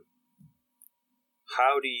Cortland,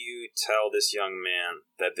 how do you tell this young man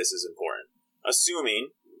that this is important?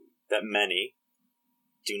 Assuming that many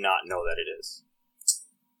do not know that it is.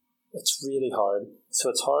 It's really hard. So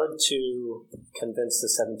it's hard to convince the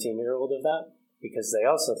 17-year-old of that because they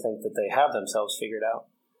also think that they have themselves figured out.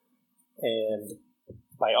 And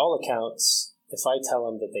by all accounts, if I tell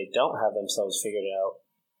them that they don't have themselves figured out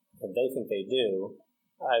and they think they do,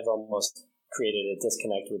 I've almost created a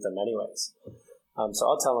disconnect with them anyways. So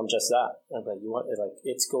I'll tell them just that. I'm like,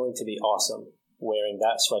 it's going to be awesome wearing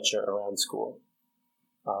that sweatshirt around school.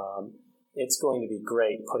 It's going to be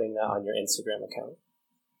great putting that on your Instagram account.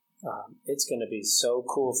 It's going to be so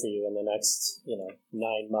cool for you in the next,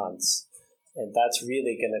 9 months. And that's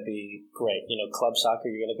really going to be great. Club soccer,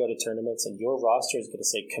 you're going to go to tournaments and your roster is going to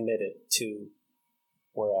say committed to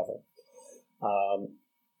wherever.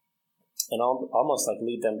 And I'll almost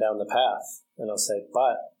lead them down the path. And I'll say,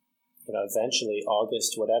 but, eventually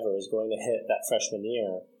August, whatever, is going to hit that freshman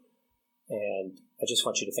year. And I just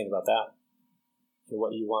want you to think about that. And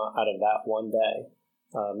what you want out of that one day.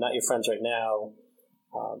 Not your friends right now,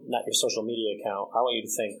 not your social media account. I want you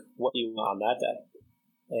to think what you want on that day.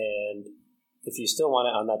 And if you still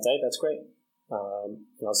want it on that day, that's great.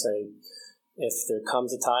 And I'll say, if there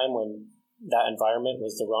comes a time when that environment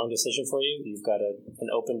was the wrong decision for you, you've got an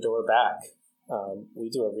open door back.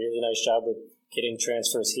 We do a really nice job with getting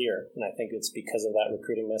transfers here, and I think it's because of that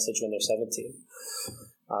recruiting message when they're 17.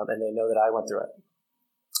 And they know that I went through it.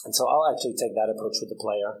 And so I'll actually take that approach with the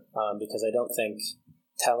player because I don't think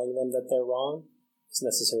telling them that they're wrong is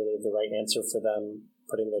necessarily the right answer for them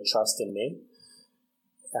putting their trust in me.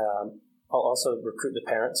 I'll also recruit the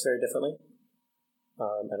parents very differently.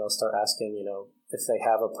 And I'll start asking, if they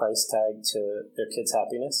have a price tag to their kid's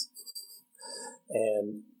happiness.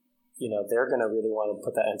 And, they're going to really want to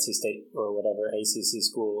put that NC State or whatever ACC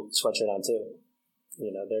school sweatshirt on too.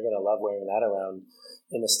 They're going to love wearing that around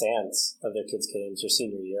in the stands of their kids' games or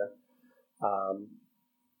senior year.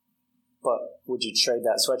 But would you trade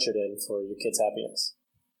that sweatshirt in for your kid's happiness?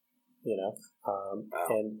 Wow.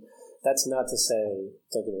 And that's not to say,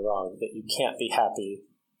 don't get me wrong, that you can't be happy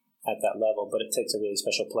at that level, but it takes a really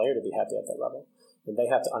special player to be happy at that level. And they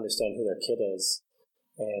have to understand who their kid is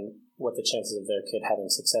and what the chances of their kid having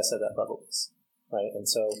success at that level is, right? And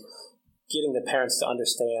so getting the parents to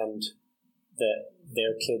understand that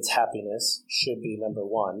their kid's happiness should be number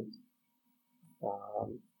one,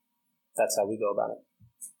 that's how we go about it.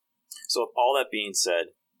 So with all that being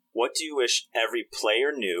said, what do you wish every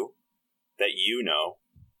player knew that you know,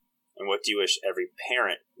 and what do you wish every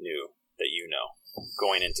parent knew that you know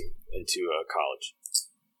going into college?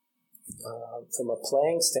 From a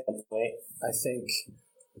playing standpoint, I think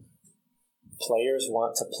players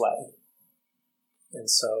want to play. And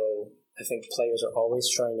so I think players are always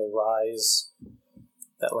trying to rise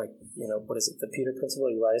that, what is it, the Peter Principle?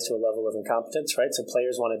 You rise to a level of incompetence, right? So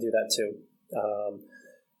players want to do that too.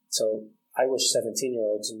 So I wish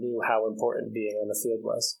 17-year-olds knew how important being on the field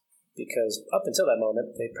was, because up until that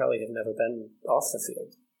moment, they probably have never been off the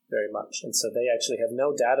field very much. And so they actually have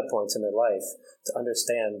no data points in their life to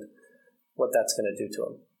understand what that's going to do to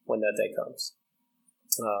them when that day comes.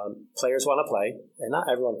 Players want to play, and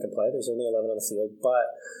not everyone can play. There's only 11 on the field, but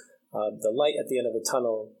the light at the end of the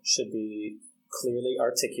tunnel should be clearly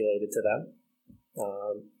articulated to them.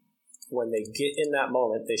 When they get in that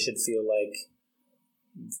moment, they should feel like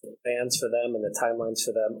the plans for them and the timelines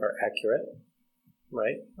for them are accurate,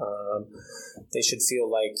 right? They should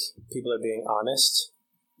feel like people are being honest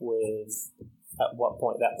with at what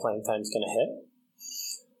point that playing time is going to hit.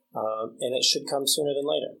 And it should come sooner than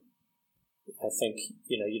later. I think,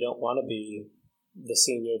 you don't want to be the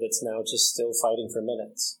senior that's now just still fighting for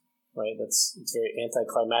minutes, right? It's very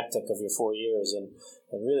anticlimactic of your 4 years and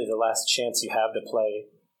really the last chance you have to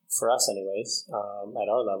play, for us anyways, at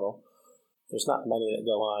our level. There's not many that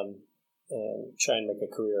go on and try and make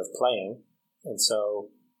a career of playing. And so,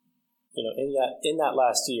 in that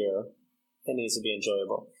last year, it needs to be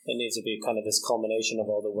enjoyable. It needs to be kind of this culmination of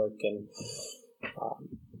all the work and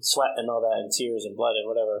sweat and all that and tears and blood and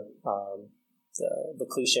whatever, the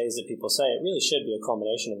cliches that people say. It really should be a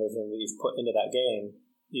culmination of everything that you've put into that game.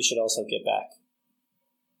 You should also get back.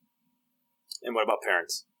 And what about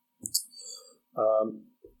parents?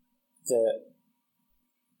 The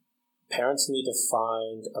parents need to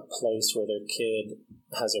find a place where their kid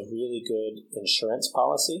has a really good insurance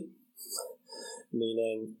policy,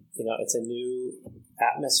 meaning, it's a new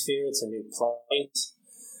atmosphere, it's a new place,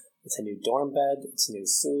 it's a new dorm bed, it's new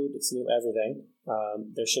food, it's new everything.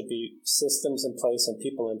 There should be systems in place and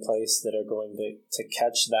people in place that are going to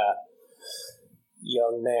catch that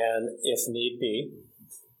young man if need be.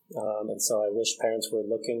 And so I wish parents were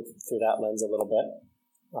looking through that lens a little bit.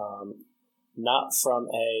 Not from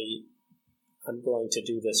I'm going to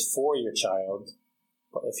do this for your child,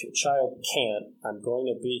 but if your child can't, I'm going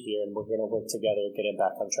to be here and we're going to work together to get it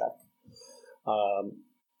back on track.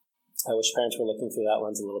 I wish parents were looking through that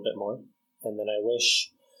lens a little bit more. And then I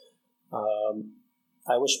wish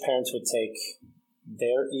parents would take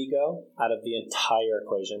their ego out of the entire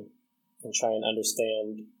equation and try and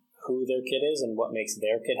understand who their kid is and what makes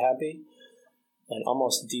their kid happy, and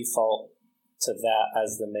almost default to that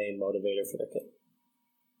as the main motivator for their kid.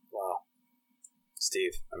 Wow.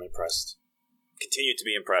 Steve, I'm impressed. Continue to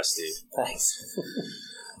be impressed, Steve. Thanks.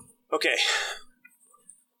 Okay.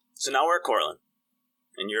 So now we're at Cortland,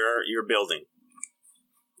 and you're building.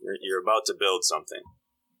 You're about to build something.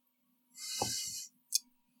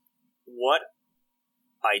 What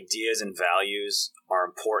ideas and values are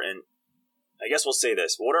important? I guess we'll say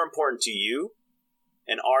this. What are important to you,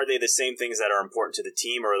 and are they the same things that are important to the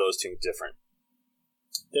team, or are those two different?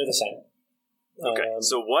 They're the same. Okay.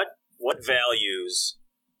 So what values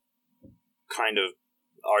kind of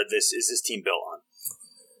is this team built on?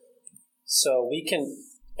 So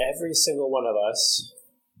every single one of us,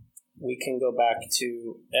 we can go back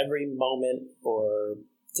to every moment or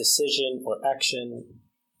decision or action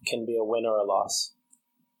can be a win or a loss.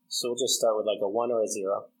 So we'll just start with like a 1 or a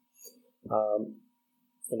 0.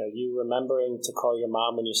 You remembering to call your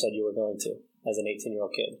mom when you said you were going to, as an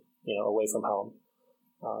 18-year-old kid, away from home.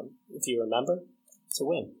 If you remember, it's a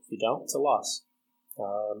win. If you don't, it's a loss.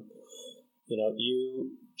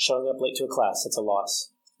 You showing up late to a class, it's a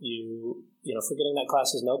loss. Forgetting that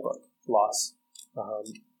class's notebook, loss.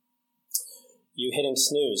 You hitting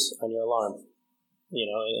snooze on your alarm,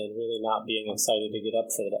 and really not being excited to get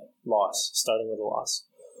up for the day, loss, starting with a loss.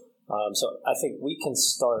 So I think we can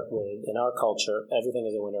start with, in our culture, everything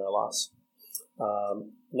is a win or a loss.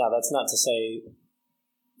 Now, that's not to say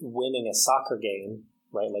winning a soccer game,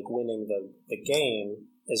 right? Like winning the game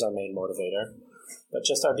is our main motivator. But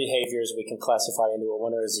just our behaviors we can classify into a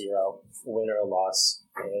 1 or a 0, a win or a loss,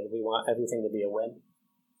 and we want everything to be a win.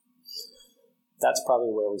 That's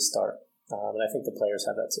probably where we start. And I think the players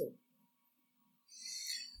have that too.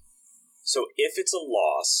 So if it's a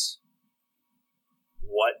loss,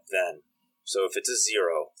 what then? So if it's a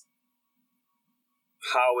 0,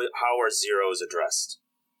 how are zeros addressed?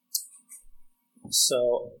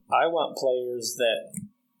 So I want players that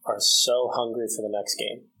are so hungry for the next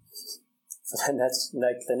game, for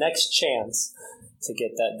the next chance to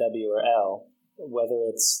get that W or L, whether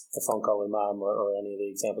it's the phone call with mom or any of the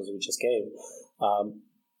examples we just gave.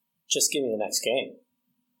 Just give me the next game.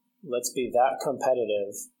 Let's be that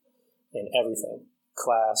competitive in everything.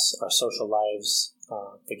 Class, our social lives,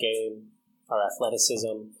 the game, our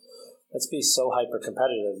athleticism. Let's be so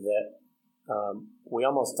hyper-competitive that we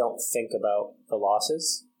almost don't think about the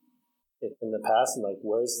losses in the past and like,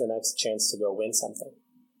 where's the next chance to go win something?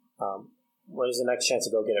 Where's the next chance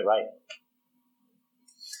to go get it right?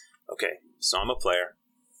 Okay, so I'm a player.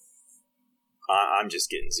 I'm just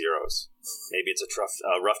getting zeros. Maybe it's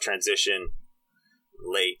a rough transition,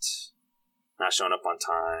 late, not showing up on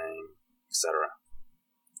time, etc.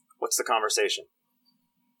 What's the conversation?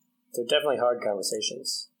 They're definitely hard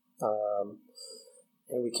conversations.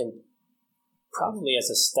 And we can probably, as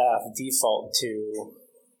a staff, default to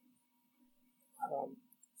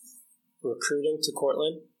recruiting to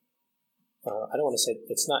Cortland. I don't want to say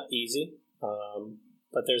it's not easy,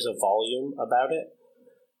 but there's a volume about it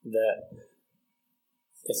that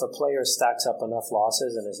if a player stacks up enough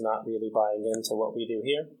losses and is not really buying into what we do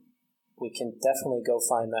here, we can definitely go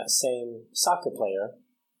find that same soccer player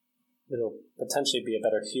that'll potentially be a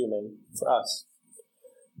better human for us.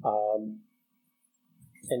 And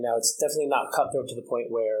now it's definitely not cutthroat to the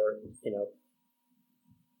point where,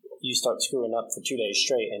 you start screwing up for 2 days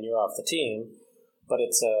straight and you're off the team, but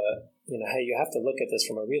it's hey, you have to look at this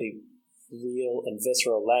from a really real and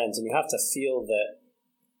visceral lens, and you have to feel that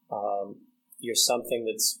you're something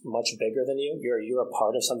that's much bigger than you. You're a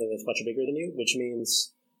part of something that's much bigger than you, which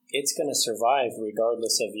means it's going to survive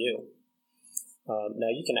regardless of you.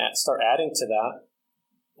 Now you can start adding to that,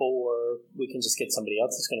 or we can just get somebody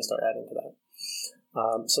else that's going to start adding to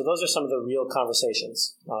that. So those are some of the real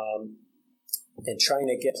conversations, and trying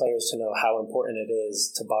to get players to know how important it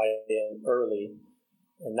is to buy in early,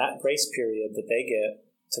 and that grace period that they get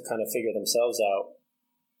to kind of figure themselves out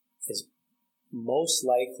is most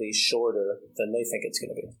likely shorter than they think it's going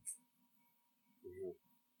to be. Mm-hmm.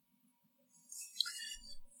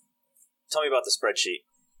 Tell me about the spreadsheet.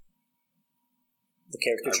 The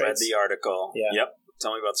character traits? I read the article. Yeah. Yep.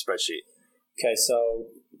 Tell me about the spreadsheet. Okay, so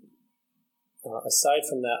aside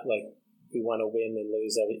from that, like, we want to win and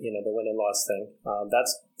lose the win and loss thing.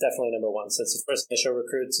 That's definitely number one. So it's the first initial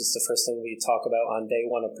recruits. It's the first thing we talk about on day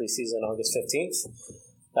one of preseason, August 15th.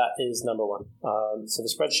 That is number one. So the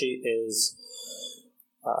spreadsheet is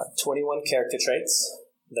 21 character traits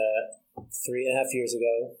that 3.5 years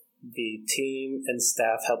ago the team and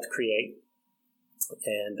staff helped create.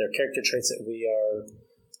 And they're character traits that we are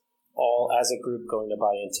all, as a group, going to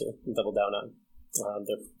buy into and double down on.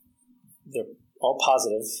 They're all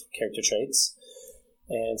positive character traits.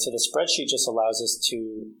 And so the spreadsheet just allows us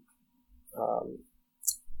to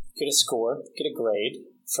get a score, get a grade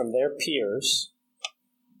from their peers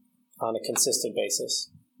on a consistent basis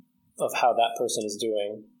of how that person is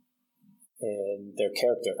doing in their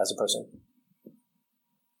character as a person.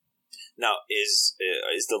 Now, is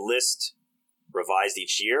the list revised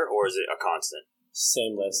each year, or is it a constant?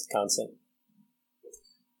 Same list, constant.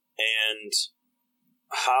 And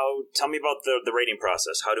tell me about the rating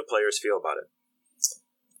process. How do players feel about it?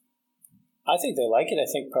 I think they like it. I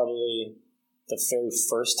think probably the very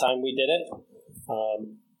first time we did it,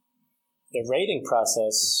 the rating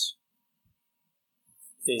process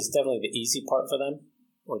is definitely the easy part for them,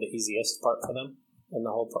 or the easiest part for them in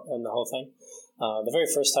the whole thing. The very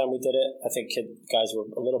first time we did it, I think guys were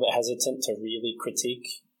a little bit hesitant to really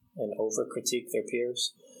critique and over-critique their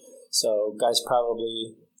peers. So guys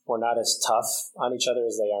probably were not as tough on each other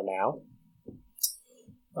as they are now.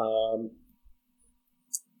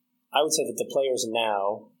 I would say that the players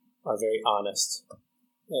now are very honest.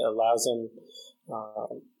 It allows them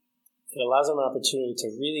an opportunity to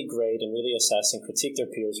really grade and really assess and critique their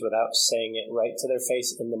peers without saying it right to their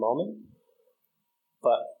face in the moment.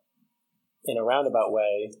 But in a roundabout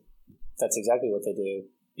way, that's exactly what they do,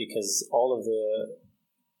 because all of the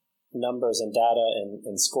numbers and data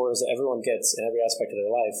and scores that everyone gets in every aspect of their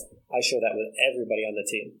life, I share that with everybody on the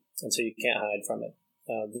team, and so you can't hide from it.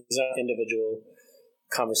 These are individual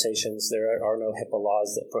conversations. There are no HIPAA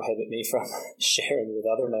laws that prohibit me from sharing with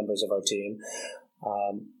other members of our team.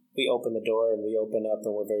 We open the door and we open up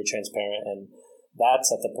and we're very transparent. And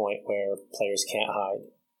that's at the point where players can't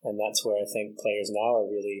hide. And that's where I think players now are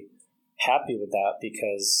really happy with that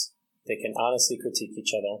because they can honestly critique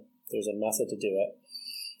each other. There's a method to do it.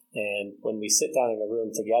 And when we sit down in a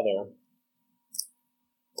room together,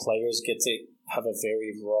 players get to have a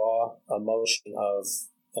very raw emotion of,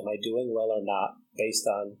 am I doing well or not, based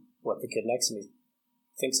on what the kid next to me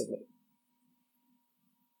thinks of me.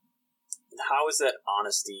 How is that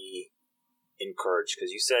honesty encouraged?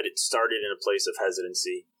 Because you said it started in a place of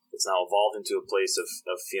hesitancy. It's now evolved into a place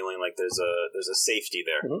of feeling like there's a safety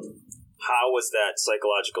there. Mm-hmm. How was that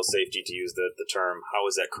psychological safety, to use the term, how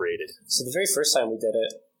was that created? So the very first time we did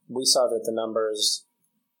it, we saw that the numbers,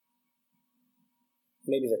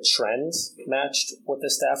 maybe the trends matched what the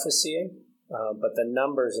staff was seeing, but the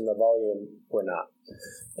numbers and the volume were not.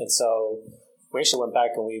 And so we actually went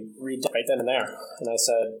back and we read right then and there. And I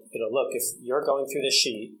said, look, if you're going through the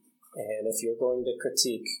sheet and if you're going to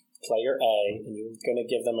critique player A and you're going to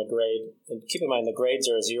give them a grade, and keep in mind the grades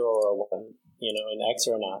are a 0 or a 1, an X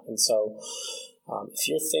or not. And so if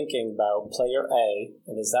you're thinking about player A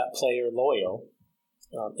and is that player loyal,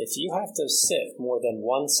 if you have to sit more than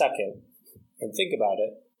 1 second and think about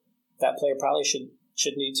it, that player probably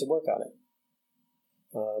should need to work on it.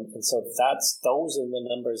 And so those are the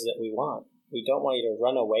numbers that we want. We don't want you to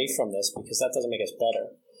run away from this because that doesn't make us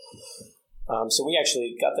better. So we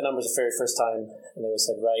actually got the numbers the very first time, and then we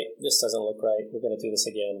said, right, this doesn't look right. We're going to do this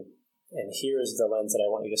again. And here's the lens that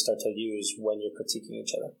I want you to start to use when you're critiquing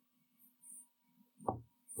each other.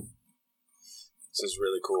 This is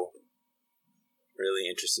really cool. Really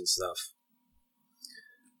interesting stuff.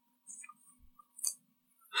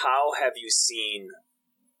 How have you seen,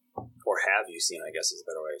 I guess is a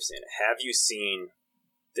better way of saying it, have you seen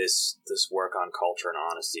this work on culture and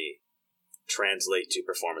honesty translate to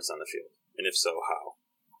performance on the field? And if so, how?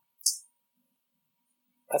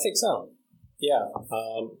 I think so. Yeah.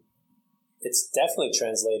 It's definitely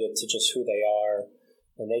translated to just who they are,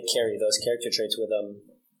 and they carry those character traits with them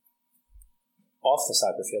off the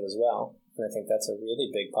soccer field as well. And I think that's a really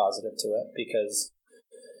big positive to it because,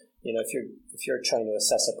 if you're trying to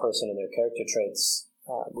assess a person and their character traits,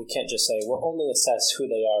 we can't just say, we'll only assess who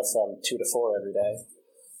they are from 2 to 4 every day,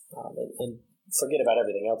 and forget about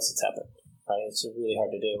everything else that's happened. Right? It's really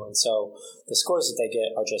hard to do. And so the scores that they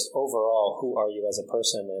get are just overall, who are you as a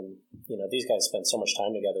person? And, these guys spend so much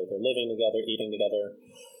time together. They're living together, eating together.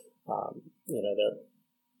 They're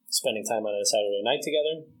spending time on a Saturday night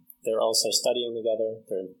together. They're also studying together.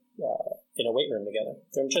 They're in a weight room together.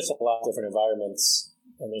 They're in just a lot of different environments.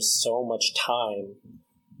 And there's so much time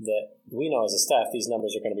that we know as a staff, these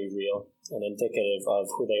numbers are going to be real and indicative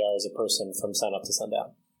of who they are as a person from sun up to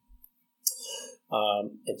sundown.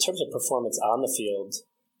 In terms of performance on the field,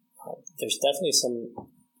 there's definitely some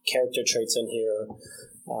character traits in here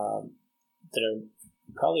that are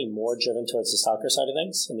probably more driven towards the soccer side of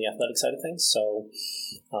things and the athletic side of things. So,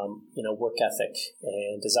 work ethic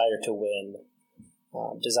and desire to win,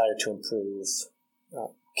 desire to improve,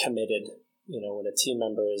 committed. When a team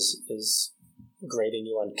member is grading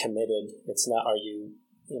you on committed, it's not,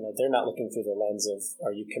 they're not looking through the lens of,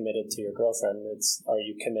 are you committed to your girlfriend? It's, are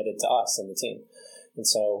you committed to us and the team? And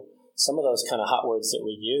so some of those kind of hot words that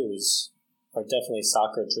we use are definitely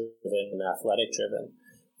soccer driven and athletic driven.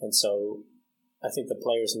 And so I think the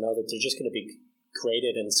players know that they're just going to be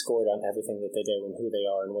graded and scored on everything that they do and who they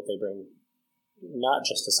are and what they bring, not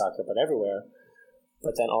just to soccer, but everywhere,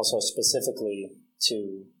 but then also specifically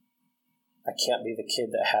to, I can't be the kid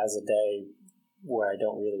that has a day where I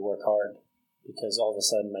don't really work hard because all of a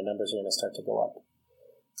sudden my numbers are going to start to go up.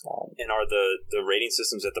 And are the rating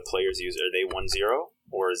systems that the players use, are they 1-0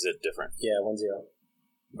 or is it different? Yeah, 1-0.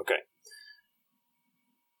 Okay.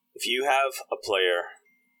 If you have a player,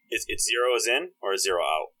 it's 0 is in or 0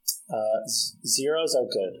 out? Zeros are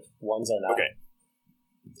good. Ones are not. Okay.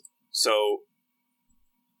 So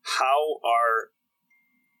how are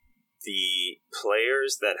the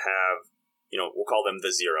players that have, we'll call them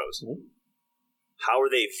the zeros, mm-hmm. How are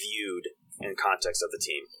they viewed in context of the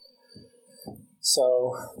team?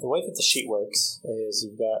 So the way that the sheet works is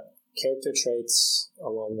you've got character traits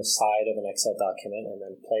along the side of an Excel document and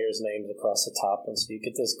then players' names across the top. And so you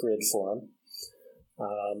get this grid form.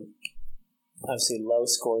 Obviously, low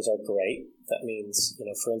scores are great. That means,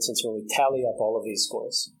 for instance, when we tally up all of these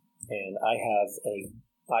scores and I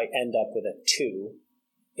end up with a 2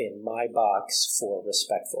 in my box for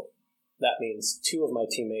respectful. That means 2 of my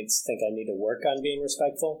teammates think I need to work on being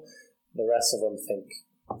respectful. The rest of them think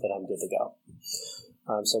that I'm good to go.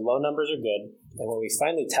 So low numbers are good. And when we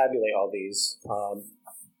finally tabulate all these,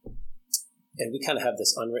 and we kind of have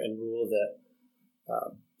this unwritten rule that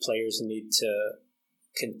players need to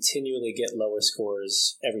continually get lower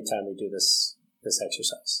scores every time we do this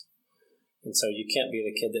exercise. And so you can't be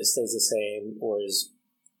the kid that stays the same or is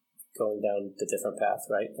going down the different path,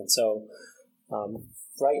 right? And so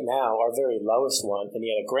right now, our very lowest one, and he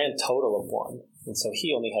had a grand total of 1. And so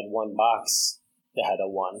he only had one box that had a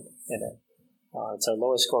 1 in it. It's our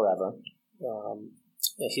lowest score ever.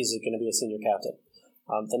 He's going to be a senior captain.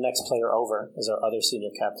 The next player over is our other senior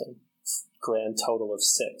captain. Grand total of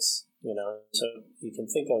 6. So you can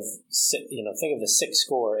think of the 6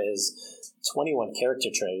 score is 21 character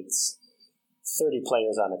traits, 30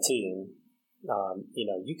 players on a team.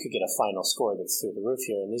 You could get a final score that's through the roof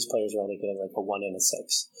here, and these players are only getting like a 1 and a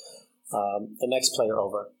 6. The next player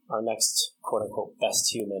over, our next quote-unquote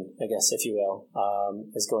best human, I guess, if you will,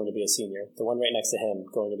 is going to be a senior. The one right next to him,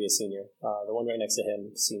 going to be a senior. The one right next to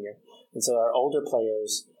him, senior. And so our older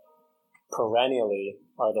players perennially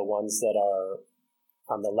are the ones that are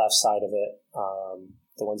on the left side of it,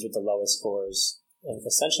 the ones with the lowest scores, and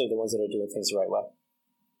essentially the ones that are doing things the right way.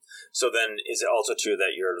 So then is it also true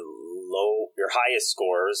that your highest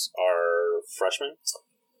scores are freshmen?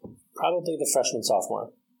 Probably the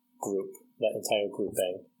freshman-sophomore group, that entire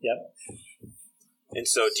grouping. Yep. And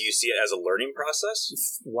so do you see it as a learning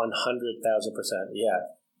process? 100,000%,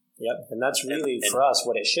 yeah. Yep. And that's really, for us,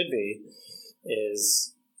 what it should be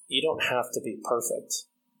is you don't have to be perfect,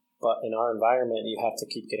 but in our environment, you have to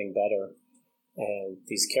keep getting better. And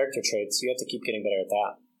these character traits, you have to keep getting better at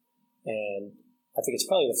that. And I think it's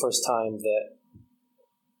probably the first time that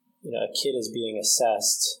a kid is being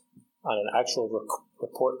assessed on an actual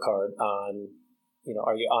report card on,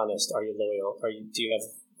 are you honest? Are you loyal? Are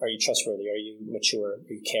you trustworthy? Are you mature?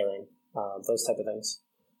 Are you caring? Those type of things.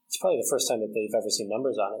 It's probably the first time that they've ever seen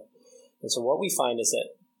numbers on it. And so what we find is that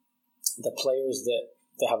the players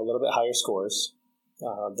that have a little bit higher scores,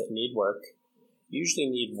 that need work, usually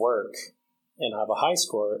need work and have a high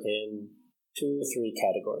score in 2 or 3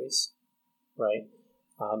 categories, right?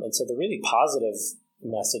 And so the really positive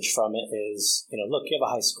message from it is, look, you have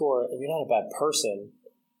a high score and you're not a bad person.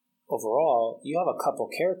 Overall, you have a couple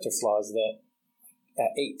character flaws that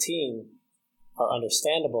at 18 are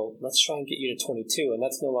understandable. Let's try and get you to 22, and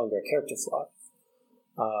that's no longer a character flaw.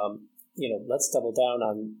 Let's double down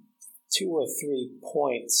on 2 or 3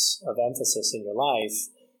 points of emphasis in your life,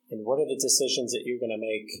 and what are the decisions that you're going to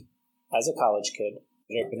make as a college kid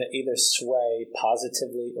that are going to either sway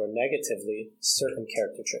positively or negatively certain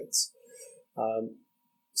character traits.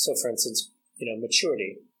 So, for instance,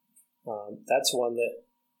 maturity. That's one that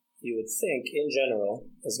you would think, in general,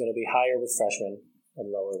 is going to be higher with freshmen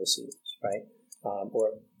and lower with seniors, right?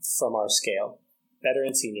 Or from our scale, better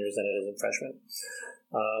in seniors than it is in freshmen.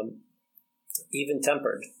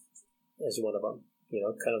 Even-tempered is one of them,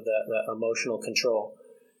 kind of the emotional control.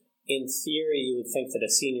 In theory, you would think that a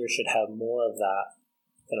senior should have more of that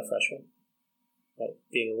than a freshman, right?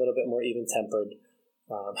 Being a little bit more even-tempered,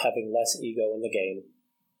 having less ego in the game.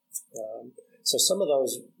 So some of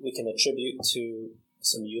those we can attribute to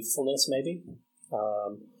some youthfulness, maybe,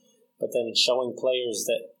 but then showing players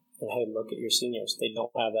that, hey, look at your seniors. They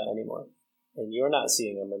don't have that anymore, and you're not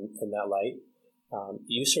seeing them in that light.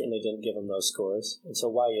 You certainly didn't give them those scores, and so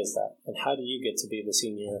why is that? And how do you get to be the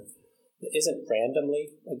senior that isn't randomly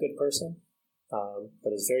a good person,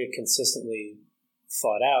 but is very consistently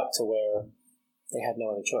thought out to where they had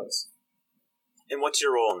no other choice? And what's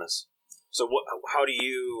your role in this? So how do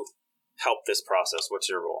you help this process? What's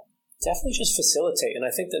your role? Definitely just facilitate. And I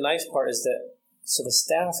think the nice part is that, so the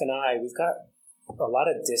staff and I, we've got a lot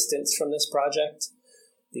of distance from this project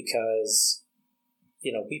because,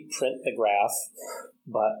 we print the graph,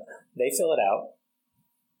 but they fill it out.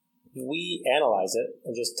 We analyze it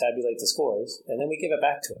and just tabulate the scores, and then we give it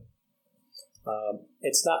back to them.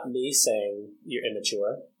 It's not me saying you're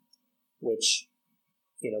immature, which,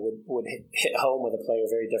 would hit home with a player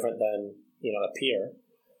very different than, a peer.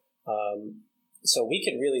 So we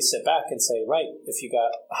can really sit back and say, right, if you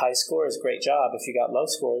got high scores, great job. If you got low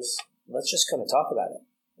scores, let's just kind of talk about it.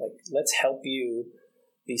 Like, let's help you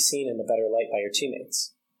be seen in a better light by your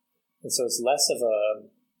teammates. And so it's less of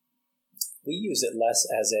we use it less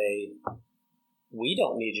as we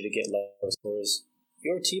don't need you to get lower scores.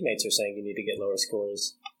 Your teammates are saying you need to get lower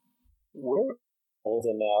scores. We're old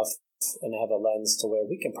enough and have a lens to where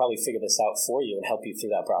we can probably figure this out for you and help you through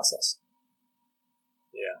that process.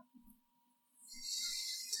 Yeah.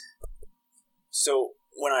 So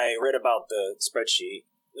when I read about the spreadsheet,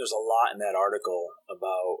 there's a lot in that article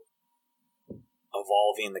about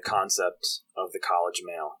evolving the concept of the college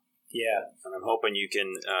male. Yeah. And I'm hoping you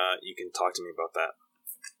can talk to me about that.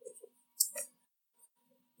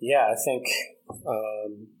 Yeah, I think,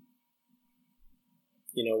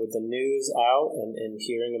 with the news out and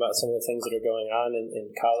hearing about some of the things that are going on in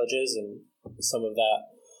colleges and some of that,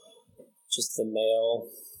 just the male,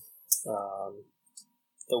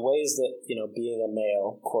 the ways that, being a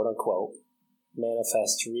male, quote unquote,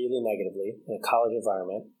 manifests really negatively in a college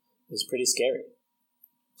environment is pretty scary.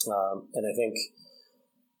 And I think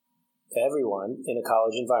everyone in a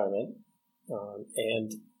college environment,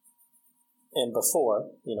 and before,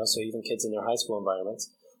 so even kids in their high school environments,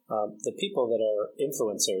 the people that are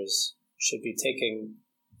influencers should be taking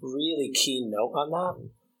really keen note on that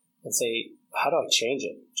and say, how do I change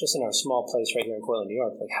it? Just in our small place right here in Cortland, New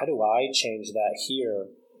York, like, how do I change that here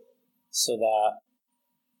so that,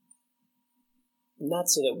 not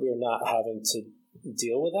so that we're not having to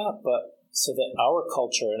deal with that, but so that our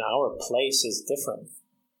culture and our place is different.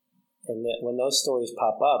 And that when those stories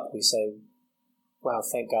pop up, we say, wow,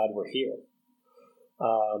 thank God we're here.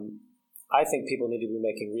 I think people need to be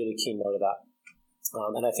making really keen note of that.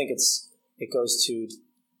 And I think it goes to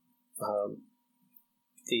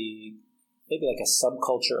the maybe like a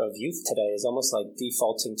subculture of youth today is almost like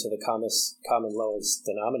defaulting to the common lowest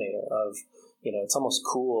denominator of, it's almost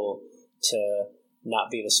cool to not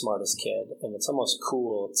be the smartest kid. And it's almost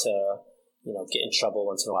cool to, get in trouble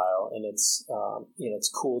once in a while. And it's, it's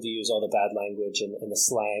cool to use all the bad language and the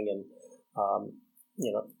slang and,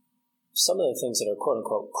 some of the things that are quote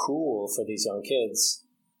unquote cool for these young kids,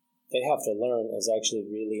 they have to learn is actually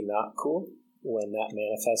really not cool when that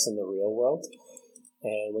manifests in the real world.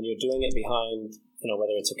 And when you're doing it behind,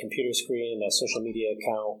 whether it's a computer screen, a social media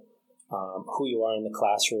account, who you are in the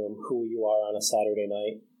classroom, who you are on a Saturday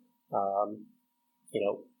night,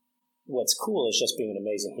 what's cool is just being an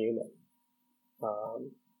amazing human.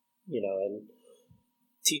 And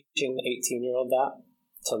teaching the 18-year-old that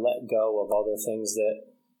to let go of all the things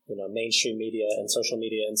that, mainstream media and social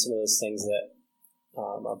media and some of those things that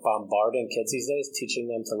are bombarding kids these days, teaching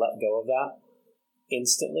them to let go of that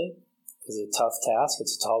instantly is a tough task.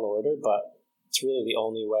 It's a tall order, but it's really the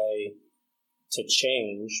only way to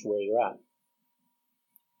change where you're at.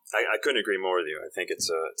 I couldn't agree more with you. I think it's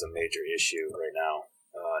a major issue right now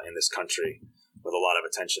in this country with a lot of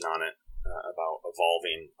attention on it about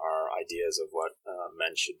evolving our ideas of what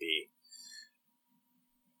men should be.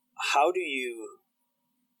 How do you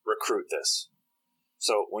recruit this?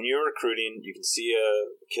 So when you're recruiting, you can see a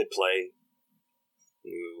kid play,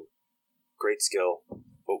 great skill,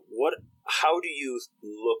 but how do you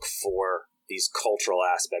look for these cultural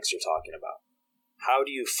aspects you're talking about? How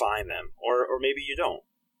do you find them? Or maybe you don't,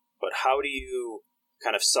 but how do you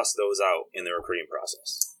kind of suss those out in the recruiting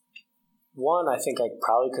process? One, I think I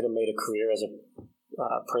probably could have made a career as a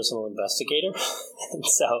personal investigator. And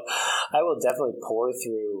so I will definitely pour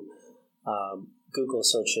through Google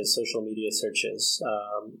searches, social media searches,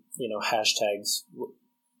 hashtags.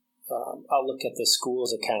 I'll look at the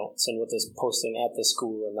school's accounts and what is posting at the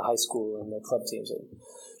school and the high school and their club teams, and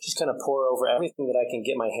just kind of pour over everything that I can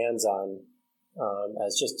get my hands on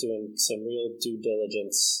as just doing some real due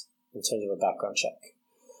diligence in terms of a background check.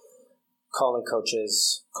 Calling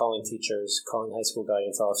coaches, calling teachers, calling high school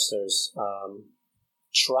guidance officers,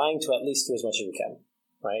 trying to at least do as much as we can,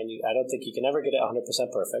 right? And I don't think you can ever get it 100%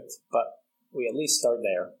 perfect, but we at least start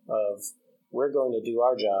there of we're going to do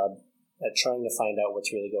our job at trying to find out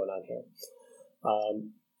what's really going on here.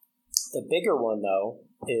 The bigger one, though,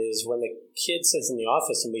 is when the kid sits in the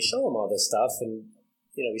office and we show them all this stuff and,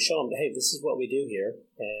 we show them, hey, this is what we do here.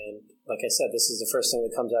 And like I said, this is the first thing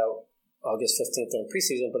that comes out August 15th during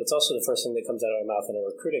preseason, but it's also the first thing that comes out of our mouth in a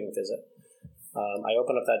recruiting visit. I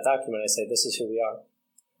open up that document, I say, this is who we are.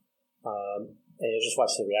 And you just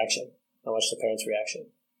watch the reaction. I watch the parents' reaction.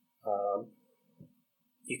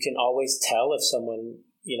 You can always tell if someone,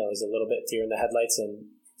 is a little bit deer in the headlights and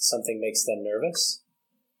something makes them nervous.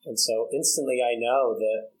 And so instantly I know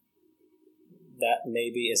that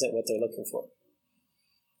maybe isn't what they're looking for.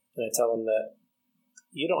 And I tell them that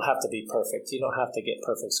you don't have to be perfect. You don't have to get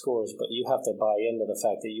perfect scores, but you have to buy into the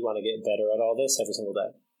fact that you want to get better at all this every single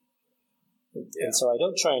day. Yeah. And so I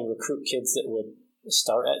don't try and recruit kids that would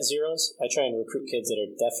start at zeros. I try and recruit kids that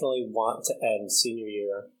are definitely want to end senior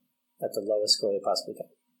year at the lowest score they possibly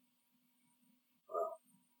can. Wow.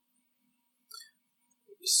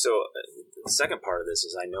 So the second part of this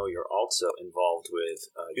is I know you're also involved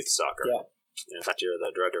with youth soccer. Yeah. In fact, you're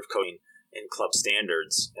the director of coaching in club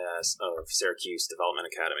standards of Syracuse Development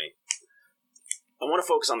Academy. I want to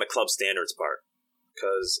focus on the club standards part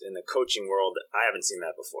because in the coaching world, I haven't seen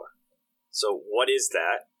that before. So what is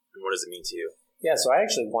that and what does it mean to you? Yeah, so I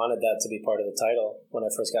actually wanted that to be part of the title when I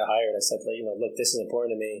first got hired. I said, look, this is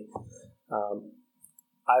important to me.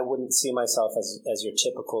 I wouldn't see myself as your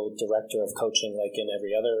typical director of coaching like in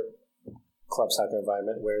every other club soccer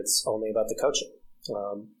environment where it's only about the coaching.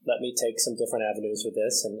 Let me take some different avenues with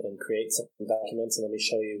this and create some documents, and let me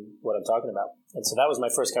show you what I'm talking about. And so that was my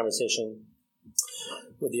first conversation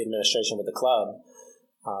with the administration, with the club,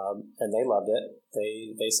 and they loved it.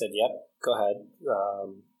 They said, yep, go ahead.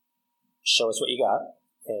 Show us what you got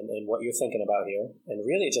and what you're thinking about here. And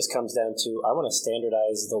really it just comes down to, I want to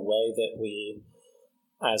standardize the way that we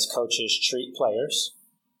as coaches treat players.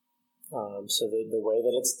 So the way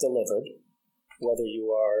that it's delivered, whether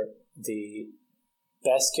you are the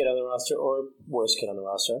best kid on the roster or worst kid on the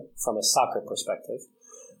roster from a soccer perspective,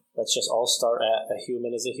 let's just all start at a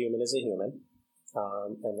human is a human is a human.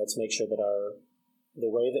 And let's make sure that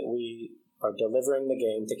the way that we are delivering the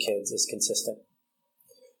game to kids is consistent.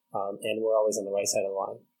 And we're always on the right side of the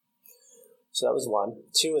line. So that was one.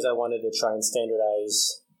 Two is I wanted to try and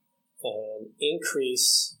standardize and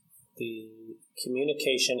increase the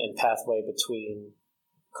communication and pathway between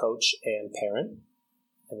coach and parent.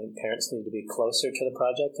 I think parents need to be closer to the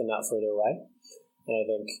project and not further away. And I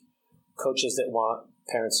think coaches that want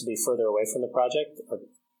parents to be further away from the project are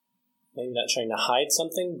maybe not trying to hide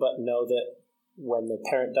something, but know that when the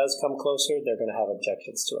parent does come closer, they're going to have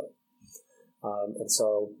objections to it. And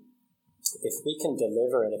so if we can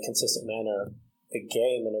deliver in a consistent manner the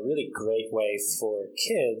game in a really great way for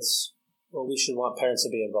kids, well, we should want parents to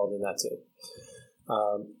be involved in that too.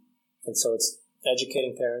 And so it's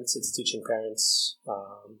educating parents, it's teaching parents,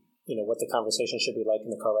 what the conversation should be like in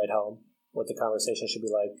the car ride home, what the conversation should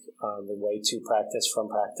be like on the way to practice, from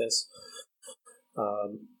practice.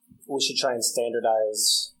 We should try and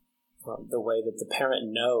standardize the way that the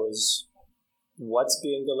parent knows what's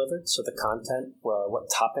being delivered, so the content, what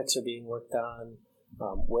topics are being worked on,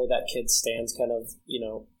 where that kid stands kind of,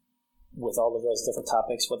 with all of those different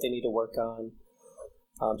topics, what they need to work on.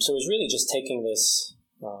 So it was really just taking this,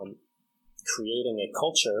 creating a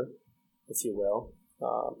culture, if you will,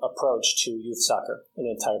 approach to youth soccer in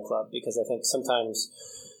an entire club, because I think sometimes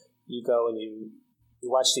you go and you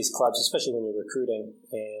watch these clubs, especially when you're recruiting,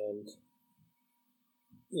 and,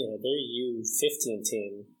 their U15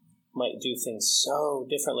 team might do things so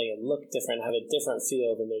differently and look different, have a different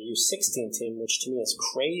feel than their U16 team, which to me is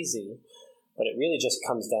crazy. But it really just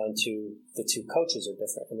comes down to the two coaches are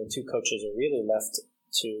different, and the two coaches are really left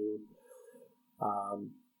to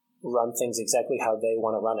run things exactly how they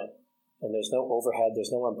want to run it. And there's no overhead,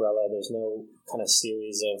 there's no umbrella, there's no kind of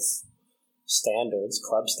series of standards,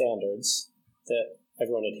 club standards, that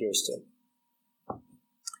everyone adheres to.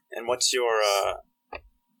 And what's your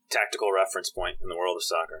tactical reference point in the world of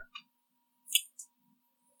soccer?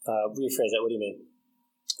 Rephrase that. What do you mean?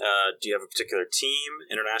 Do you have a particular team,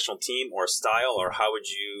 international team, or style, or how would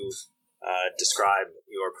you describe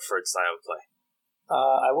your preferred style of play?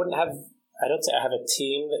 I don't say I have a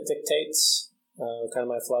team that dictates kind of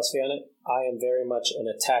my philosophy on it. I am very much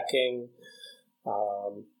an attacking,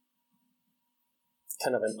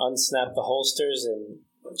 kind of an unsnap the holsters and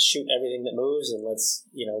shoot everything that moves, and let's,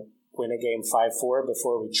 win a game 5-4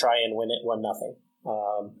 before we try and win it 1-0.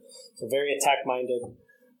 So very attack-minded.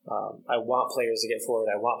 I want players to get forward.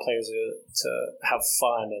 I want players to have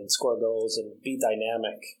fun and score goals and be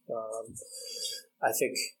dynamic. I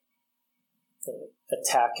think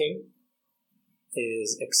attacking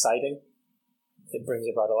is exciting. It brings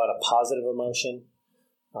about a lot of positive emotion.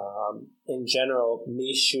 In general,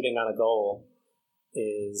 me shooting on a goal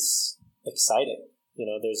is exciting.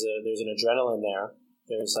 There's an adrenaline there.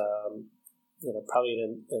 There's probably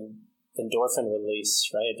an endorphin release,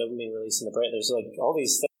 right? A dopamine release in the brain. There's like all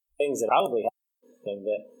these things that probably happen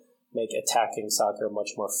that make attacking soccer much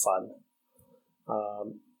more fun.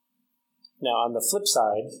 Now, on the flip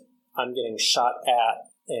side, I'm getting shot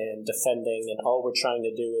at and defending, and all we're trying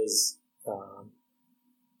to do is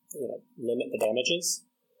limit the damages.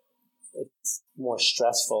 It's more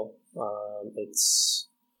stressful. It's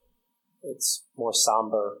more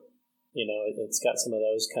somber. It's got some of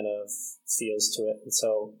those kind of feels to it. And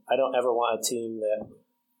so I don't ever want a team that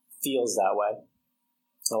feels that way.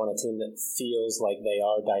 I want a team that feels like they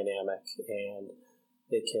are dynamic and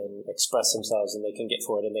they can express themselves and they can get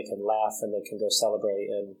forward and they can laugh and they can go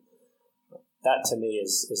celebrate. And that to me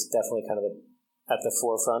is definitely kind of at the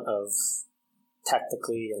forefront of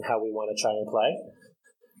tactically and how we want to try and play.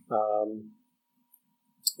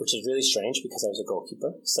 Which is really strange because I was a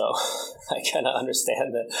goalkeeper, so I kind of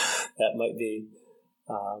understand that might be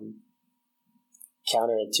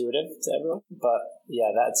counterintuitive to everyone. But yeah,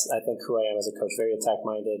 that's, I think, who I am as a coach, very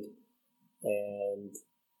attack-minded. And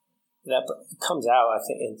that comes out, I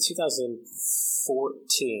think, in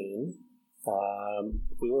 2014.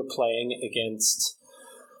 We were playing against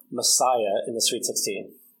Messiah in the Sweet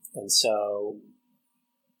 16. And so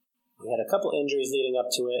we had a couple injuries leading up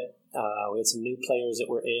to it. We had some new players that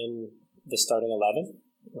were in the starting 11,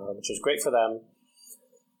 which was great for them.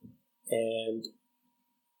 And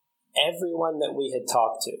everyone that we had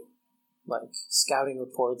talked to, like scouting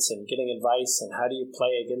reports and getting advice and how do you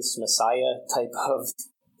play against Messiah type of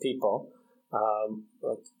people,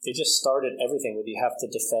 like they just started everything with, you have to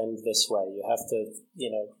defend this way. You have to,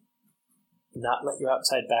 not let your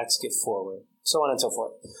outside backs get forward, so on and so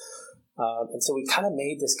forth. And so we kind of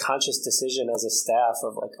made this conscious decision as a staff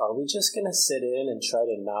of like, are we just going to sit in and try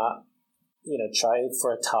to not, try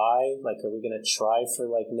for a tie? Like, are we going to try for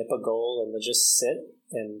like nip a goal and just sit?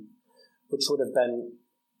 And which would have been,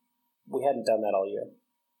 we hadn't done that all year.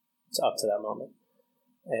 It's up to that moment.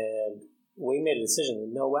 And we made a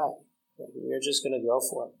decision, no way. We're just going to go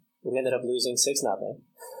for it. We ended up losing 6-0,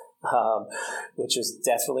 which was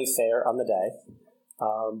definitely fair on the day.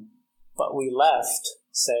 But we left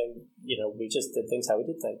saying, we just did things how we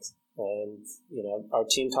did things. And, our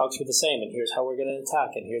team talks were the same, and here's how we're going to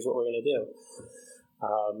attack, and here's what we're going to do.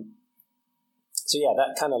 So, yeah,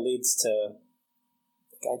 that kind of leads to,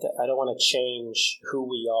 I don't want to change who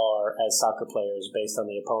we are as soccer players based on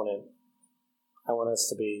the opponent. I want us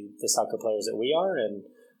to be the soccer players that we are, and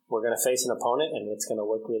we're going to face an opponent, and it's going to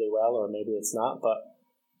work really well, or maybe it's not, but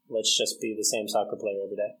let's just be the same soccer player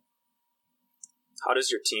every day. How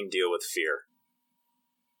does your team deal with fear?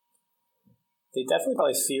 They definitely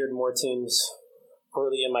probably feared more teams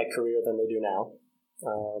early in my career than they do now.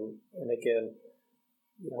 And again,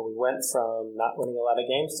 we went from not winning a lot of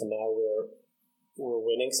games to now we're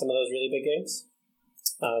winning some of those really big games.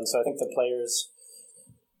 So I think the players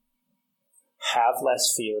have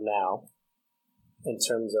less fear now in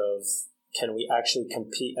terms of, can we actually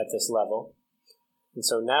compete at this level? And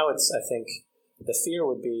so now I think the fear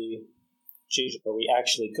would be, geez, are we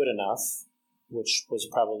actually good enough, which was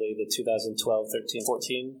probably the 2012, 13,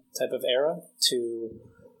 14 type of era, to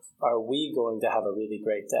are we going to have a really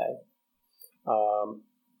great day?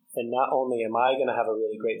 And not only am I going to have a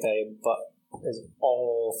really great day, but is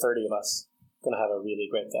all 30 of us going to have a really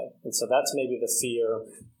great day? And so that's maybe the fear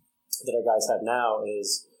that our guys have now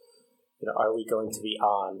is, are we going to be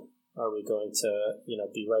on? Are we going to,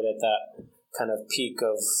 be right at that kind of peak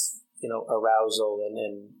of, arousal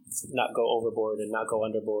and not go overboard and not go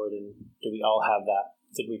underboard? And do we all have that?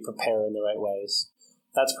 Did we prepare in the right ways?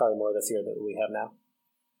 That's probably more the fear that we have now.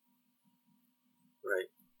 Right.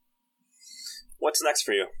 What's next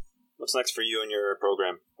for you? What's next for you and your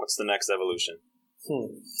program? What's the next evolution?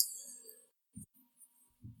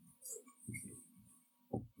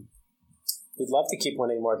 We'd love to keep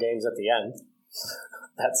winning more games at the end.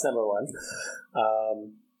 That's number one.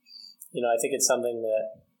 I think it's something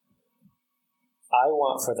that I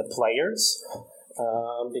want for the players,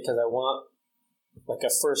 because I want I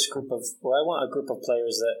want a group of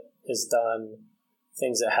players that has done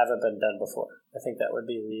things that haven't been done before. I think that would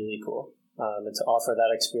be really cool. And to offer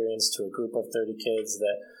that experience to a group of 30 kids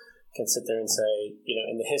that can sit there and say,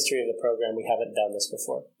 in the history of the program, we haven't done this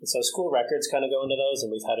before. And so school records kind of go into those,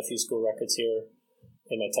 and we've had a few school records here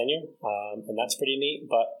in my tenure, and that's pretty neat.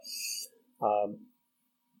 But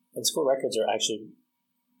and school records are actually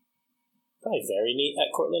probably very neat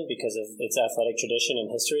at Cortland because of its athletic tradition and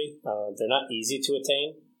history. They're not easy to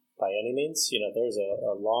attain by any means. There's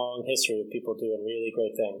a long history of people doing really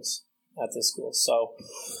great things at this school. So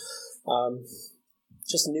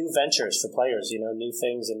just new ventures for players, new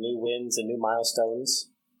things and new wins and new milestones.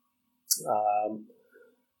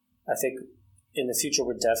 I think in the future,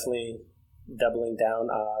 we're definitely doubling down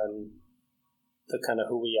on the kind of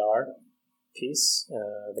who we are piece,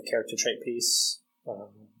 the character trait piece.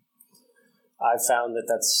 I've found that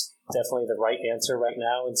that's definitely the right answer right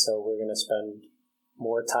now, and so we're going to spend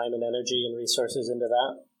more time and energy and resources into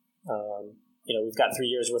that. We've got 3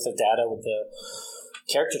 years worth of data with the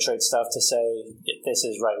character trait stuff to say this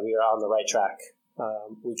is right. We are on the right track.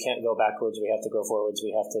 We can't go backwards. We have to go forwards.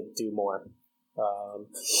 We have to do more.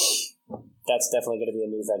 That's definitely going to be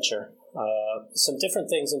a new venture. Some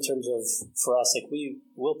different things in terms of, for us, we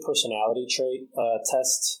will personality trait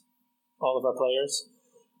test all of our players.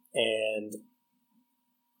 And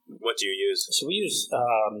what do you use? So we use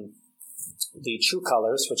the True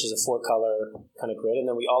Colors, which is a 4-color kind of grid. And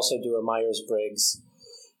then we also do a Myers-Briggs.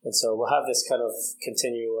 And so we'll have this kind of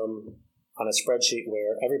continuum on a spreadsheet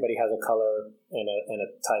where everybody has a color and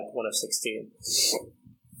a type, 1 of 16.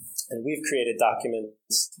 And we've created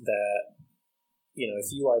documents that,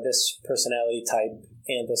 if you are this personality type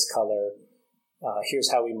and this color,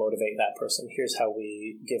 here's how we motivate that person. Here's how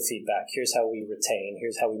we give feedback. Here's how we retain.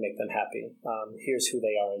 Here's how we make them happy. Here's who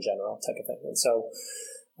they are in general, type of thing. And so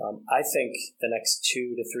I think the next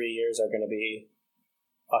 2 to 3 years are going to be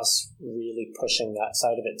us really pushing that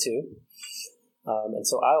side of it too. And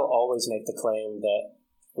so I'll always make the claim that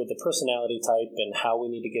with the personality type and how we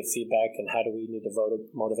need to give feedback and how do we need to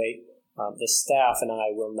motivate, the staff and I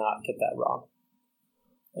will not get that wrong.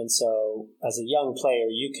 And so as a young player,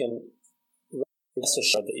 you can rest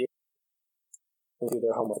assured that you're going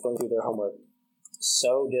through their homework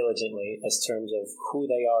so diligently as terms of who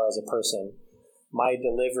they are as a person. My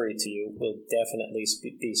delivery to you will definitely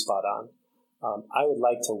be spot on. I would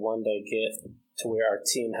like to one day get to where our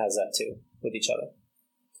team has that too with each other,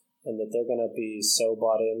 and that they're going to be so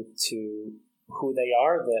bought into who they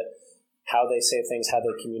are that how they say things, how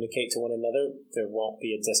they communicate to one another, there won't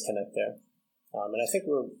be a disconnect there. And I think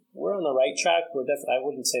we're on the right track. I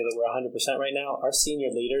wouldn't say that we're 100% right now. Our senior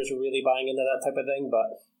leaders are really buying into that type of thing,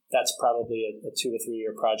 but that's probably a 2 to 3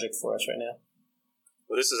 year project for us right now.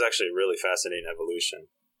 Well, this is actually a really fascinating evolution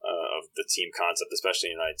of the team concept, especially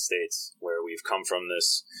in the United States, where we've come from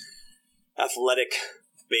this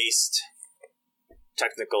athletic-based,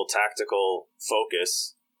 technical, tactical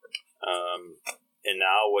focus, and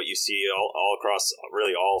now what you see all across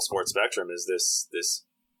really all sports spectrum is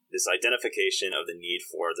this identification of the need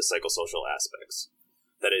for the psychosocial aspects.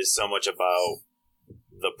 That is so much about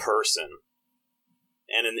the person,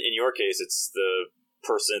 and in your case, it's the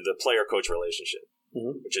player-coach relationship.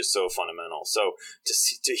 Mm-hmm. Which is so fundamental. So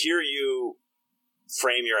to hear you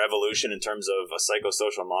frame your evolution in terms of a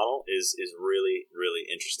psychosocial model is really, really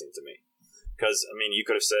interesting to me. Because, I mean, you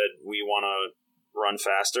could have said, we want to run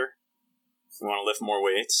faster. We want to lift more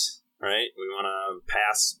weights, right? We want to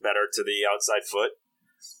pass better to the outside foot,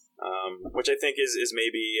 which I think is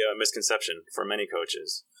maybe a misconception for many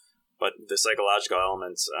coaches. But the psychological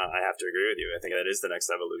elements, I have to agree with you. I think that is the next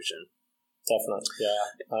evolution. Definitely,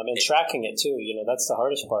 yeah. And tracking it too, that's the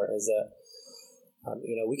hardest part is that,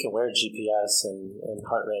 we can wear GPS and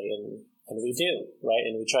heart rate and we do, right?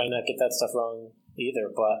 And we try not to get that stuff wrong either,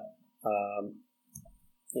 but,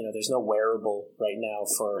 there's no wearable right now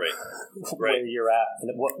for where you're at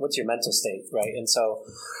and what's your mental state, right? And so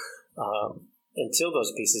until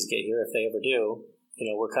those pieces get here, if they ever do,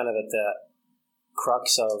 we're kind of at the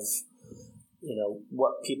crux of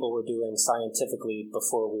what people were doing scientifically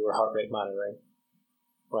before we were heart rate monitoring,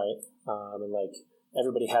 right? And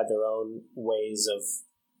everybody had their own ways of,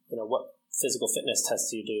 what physical fitness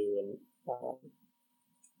tests do you do? And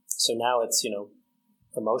so now it's,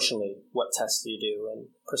 emotionally, what tests do you do? And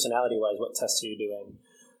personality-wise, what tests are you doing?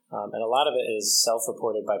 And a lot of it is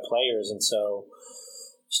self-reported by players. And so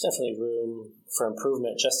there's definitely room for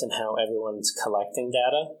improvement just in how everyone's collecting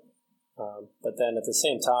data. But then at the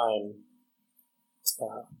same time,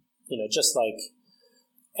 just like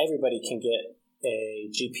everybody can get a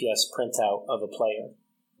GPS printout of a player,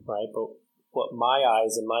 right? But what my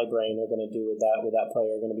eyes and my brain are going to do with that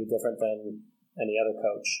player are going to be different than any other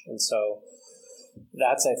coach. And so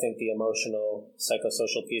that's, I think, the emotional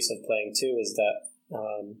psychosocial piece of playing too, is that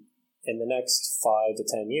in the next 5 to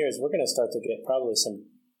 10 years, we're going to start to get probably some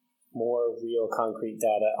more real concrete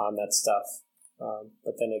data on that stuff.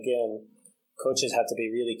 But then again, coaches have to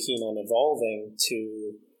be really keen on evolving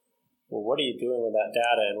to, well, what are you doing with that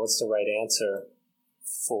data and what's the right answer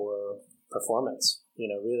for performance?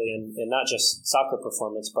 Really, and not just soccer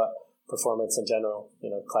performance, but performance in general,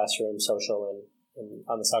 classroom, social, and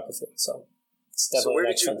on the soccer field. So it's definitely the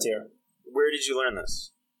next frontier. Where did you learn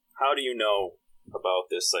this? How do you know about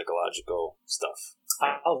this psychological stuff?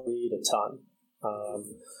 I'll read a ton.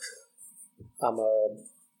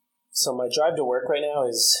 So my drive to work right now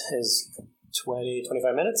is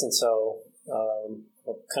 20-25 minutes, and so I'm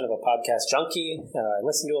kind of a podcast junkie. I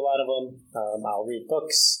listen to a lot of them. I'll read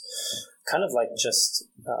books, kind of like just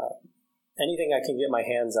anything I can get my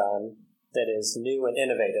hands on that is new and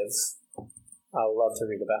innovative. I love to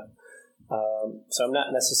read about. So I'm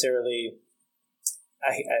not necessarily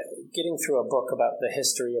getting through a book about the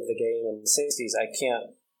history of the game in the 60s. I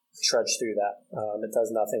can't trudge through that. It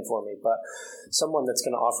does nothing for me. But someone that's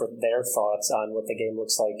going to offer their thoughts on what the game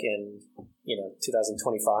looks like in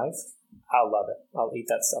 2025, I'll love it. I'll eat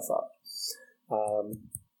that stuff up.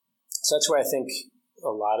 So that's where I think a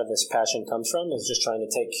lot of this passion comes from, is just trying to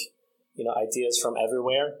take ideas from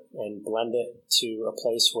everywhere and blend it to a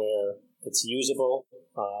place where it's usable.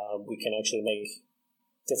 We can actually make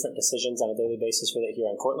different decisions on a daily basis with it here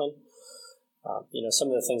in Cortland. Some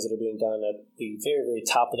of the things that are being done at the very, very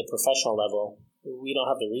top of the professional level, we don't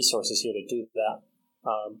have the resources here to do that.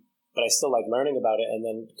 But I still like learning about it and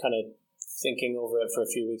then kind of thinking over it for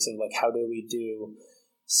a few weeks of like, how do we do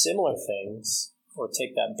similar things or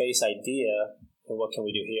take that base idea and what can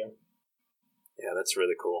we do here? Yeah, that's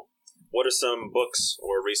really cool. What are some books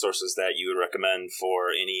or resources that you would recommend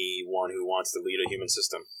for anyone who wants to lead a human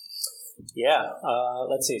system? Yeah,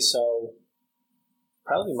 let's see. So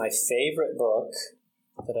probably my favorite book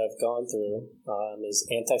that I've gone through is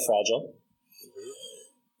Anti-Fragile.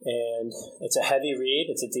 And it's a heavy read.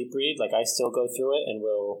 It's a deep read. Like, I still go through it and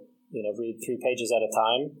will, read 3 pages at a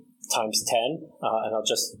time, times 10. And I'll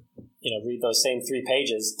just, read those same 3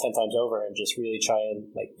 pages 10 times over and just really try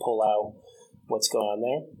and, like, pull out what's going on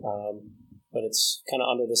there. But it's kind of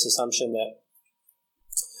under this assumption that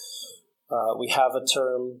we have a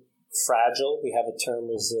term fragile, we have a term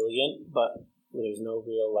resilient, but there's no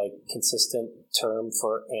real consistent term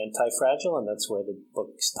for anti-fragile, and that's where the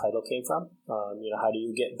book's title came from. How do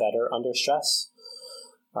you get better under stress?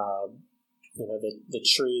 The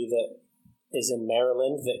tree that is in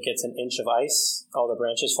Maryland that gets an inch of ice, all the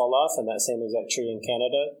branches fall off, and that same exact tree in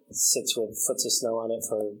Canada sits with foots of snow on it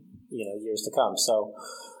for years to come. So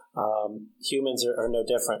humans are no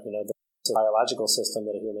different. The biological system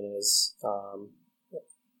that a human is.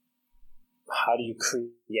 How do you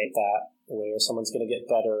create that where someone's going to get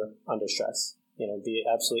better under stress? Be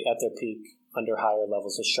absolutely at their peak under higher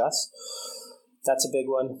levels of stress. That's a big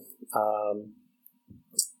one.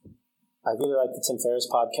 I really like the Tim Ferriss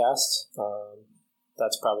podcast.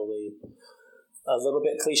 That's probably a little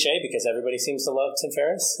bit cliche because everybody seems to love Tim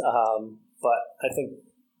Ferriss. But I think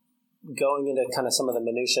going into kind of some of the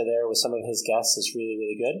minutia there with some of his guests is really,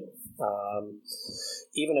 really good.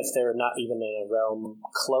 Even if they're not even in a realm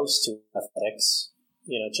close to athletics,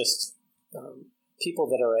 just people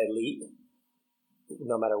that are elite,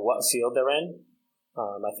 no matter what field they're in.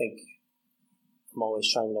 I think I'm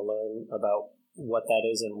always trying to learn about what that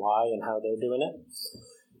is and why and how they're doing it.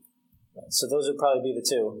 So those would probably be the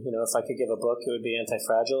two. If I could give a book, it would be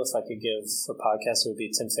Anti-Fragile. If I could give a podcast, it would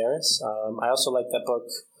be Tim Ferriss. I also like that book,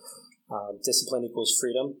 Discipline Equals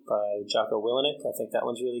Freedom by Jocko Willenick. I think that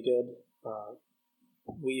one's really good.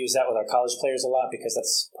 We use that with our college players a lot because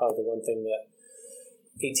that's probably the one thing that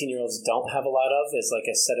 18-year-olds don't have a lot of is like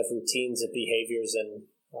a set of routines of behaviors and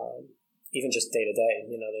even just day to day.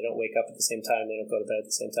 They don't wake up at the same time. They don't go to bed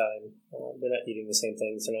at the same time. They're not eating the same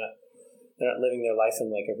things. They're not living their life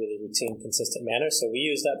in like a really routine, consistent manner. So we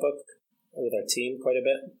use that book with our team quite a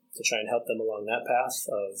bit to try and help them along that path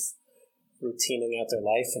of routining out their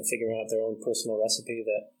life and figuring out their own personal recipe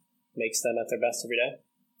that makes them at their best every day.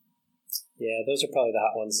 Yeah, those are probably the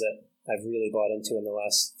hot ones that I've really bought into in the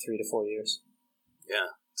last 3 to 4 years.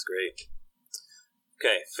 Yeah, that's great.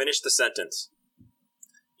 Okay, finish the sentence.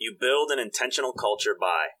 You build an intentional culture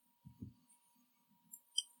by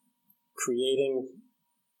creating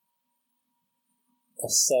a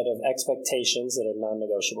set of expectations that are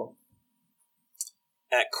non-negotiable.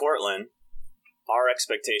 At Cortland, our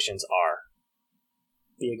expectations are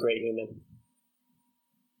be a great human.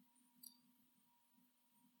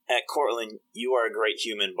 At Cortland, you are a great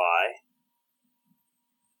human by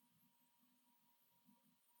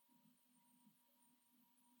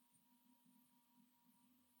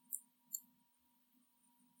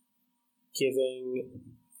giving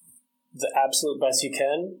the absolute best you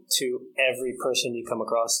can to every person you come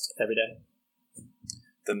across every day.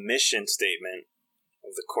 The mission statement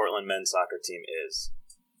of the Cortland men's soccer team is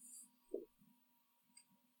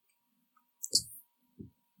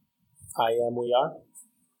I am, we are.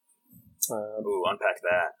 Unpack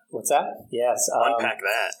that. What's that? Yes. Unpack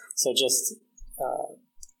that. So just,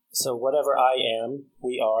 so whatever I am,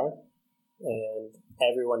 we are, and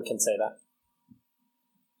everyone can say that.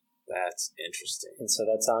 That's interesting. And so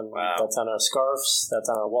that's on our scarves. That's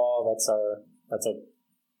on our wall. That's our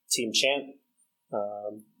team chant.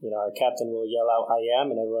 Our captain will yell out "I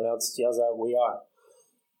am," and everyone else yells out "We are."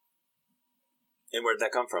 And where did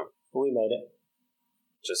that come from? We made it.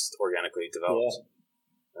 Just organically developed. Yeah.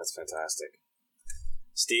 That's fantastic.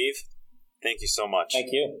 Steve, thank you so much.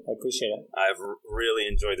 Thank you. I appreciate it. I've really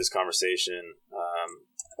enjoyed this conversation.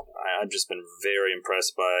 I've just been very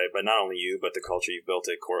impressed by not only you, but the culture you've built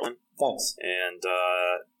at Cortland. Thanks. And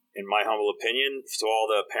in my humble opinion, to all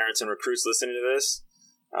the parents and recruits listening to this,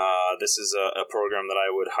 this is a program that I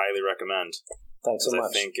would highly recommend. Thanks so much.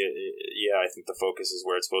 I think I think the focus is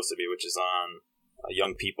where it's supposed to be, which is on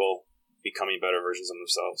young people becoming better versions of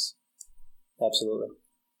themselves. Absolutely.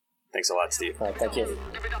 Thanks a lot, Steve. All right, thank you.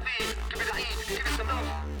 Give me that V, give me that E, give me some love.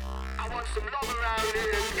 I want some love around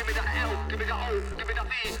here. Give me that L, give me that O, give me that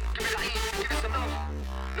V, give me that E, give me some love.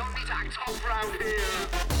 No need to act tough around here.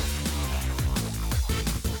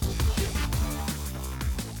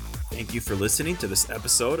 Thank you for listening to this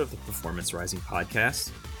episode of the Performance Rising Podcast.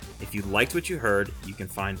 If you liked what you heard, you can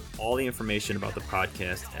find all the information about the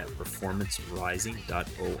podcast at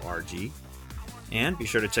performancerising.org. And be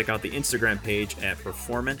sure to check out the Instagram page at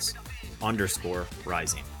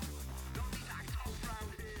performance_rising.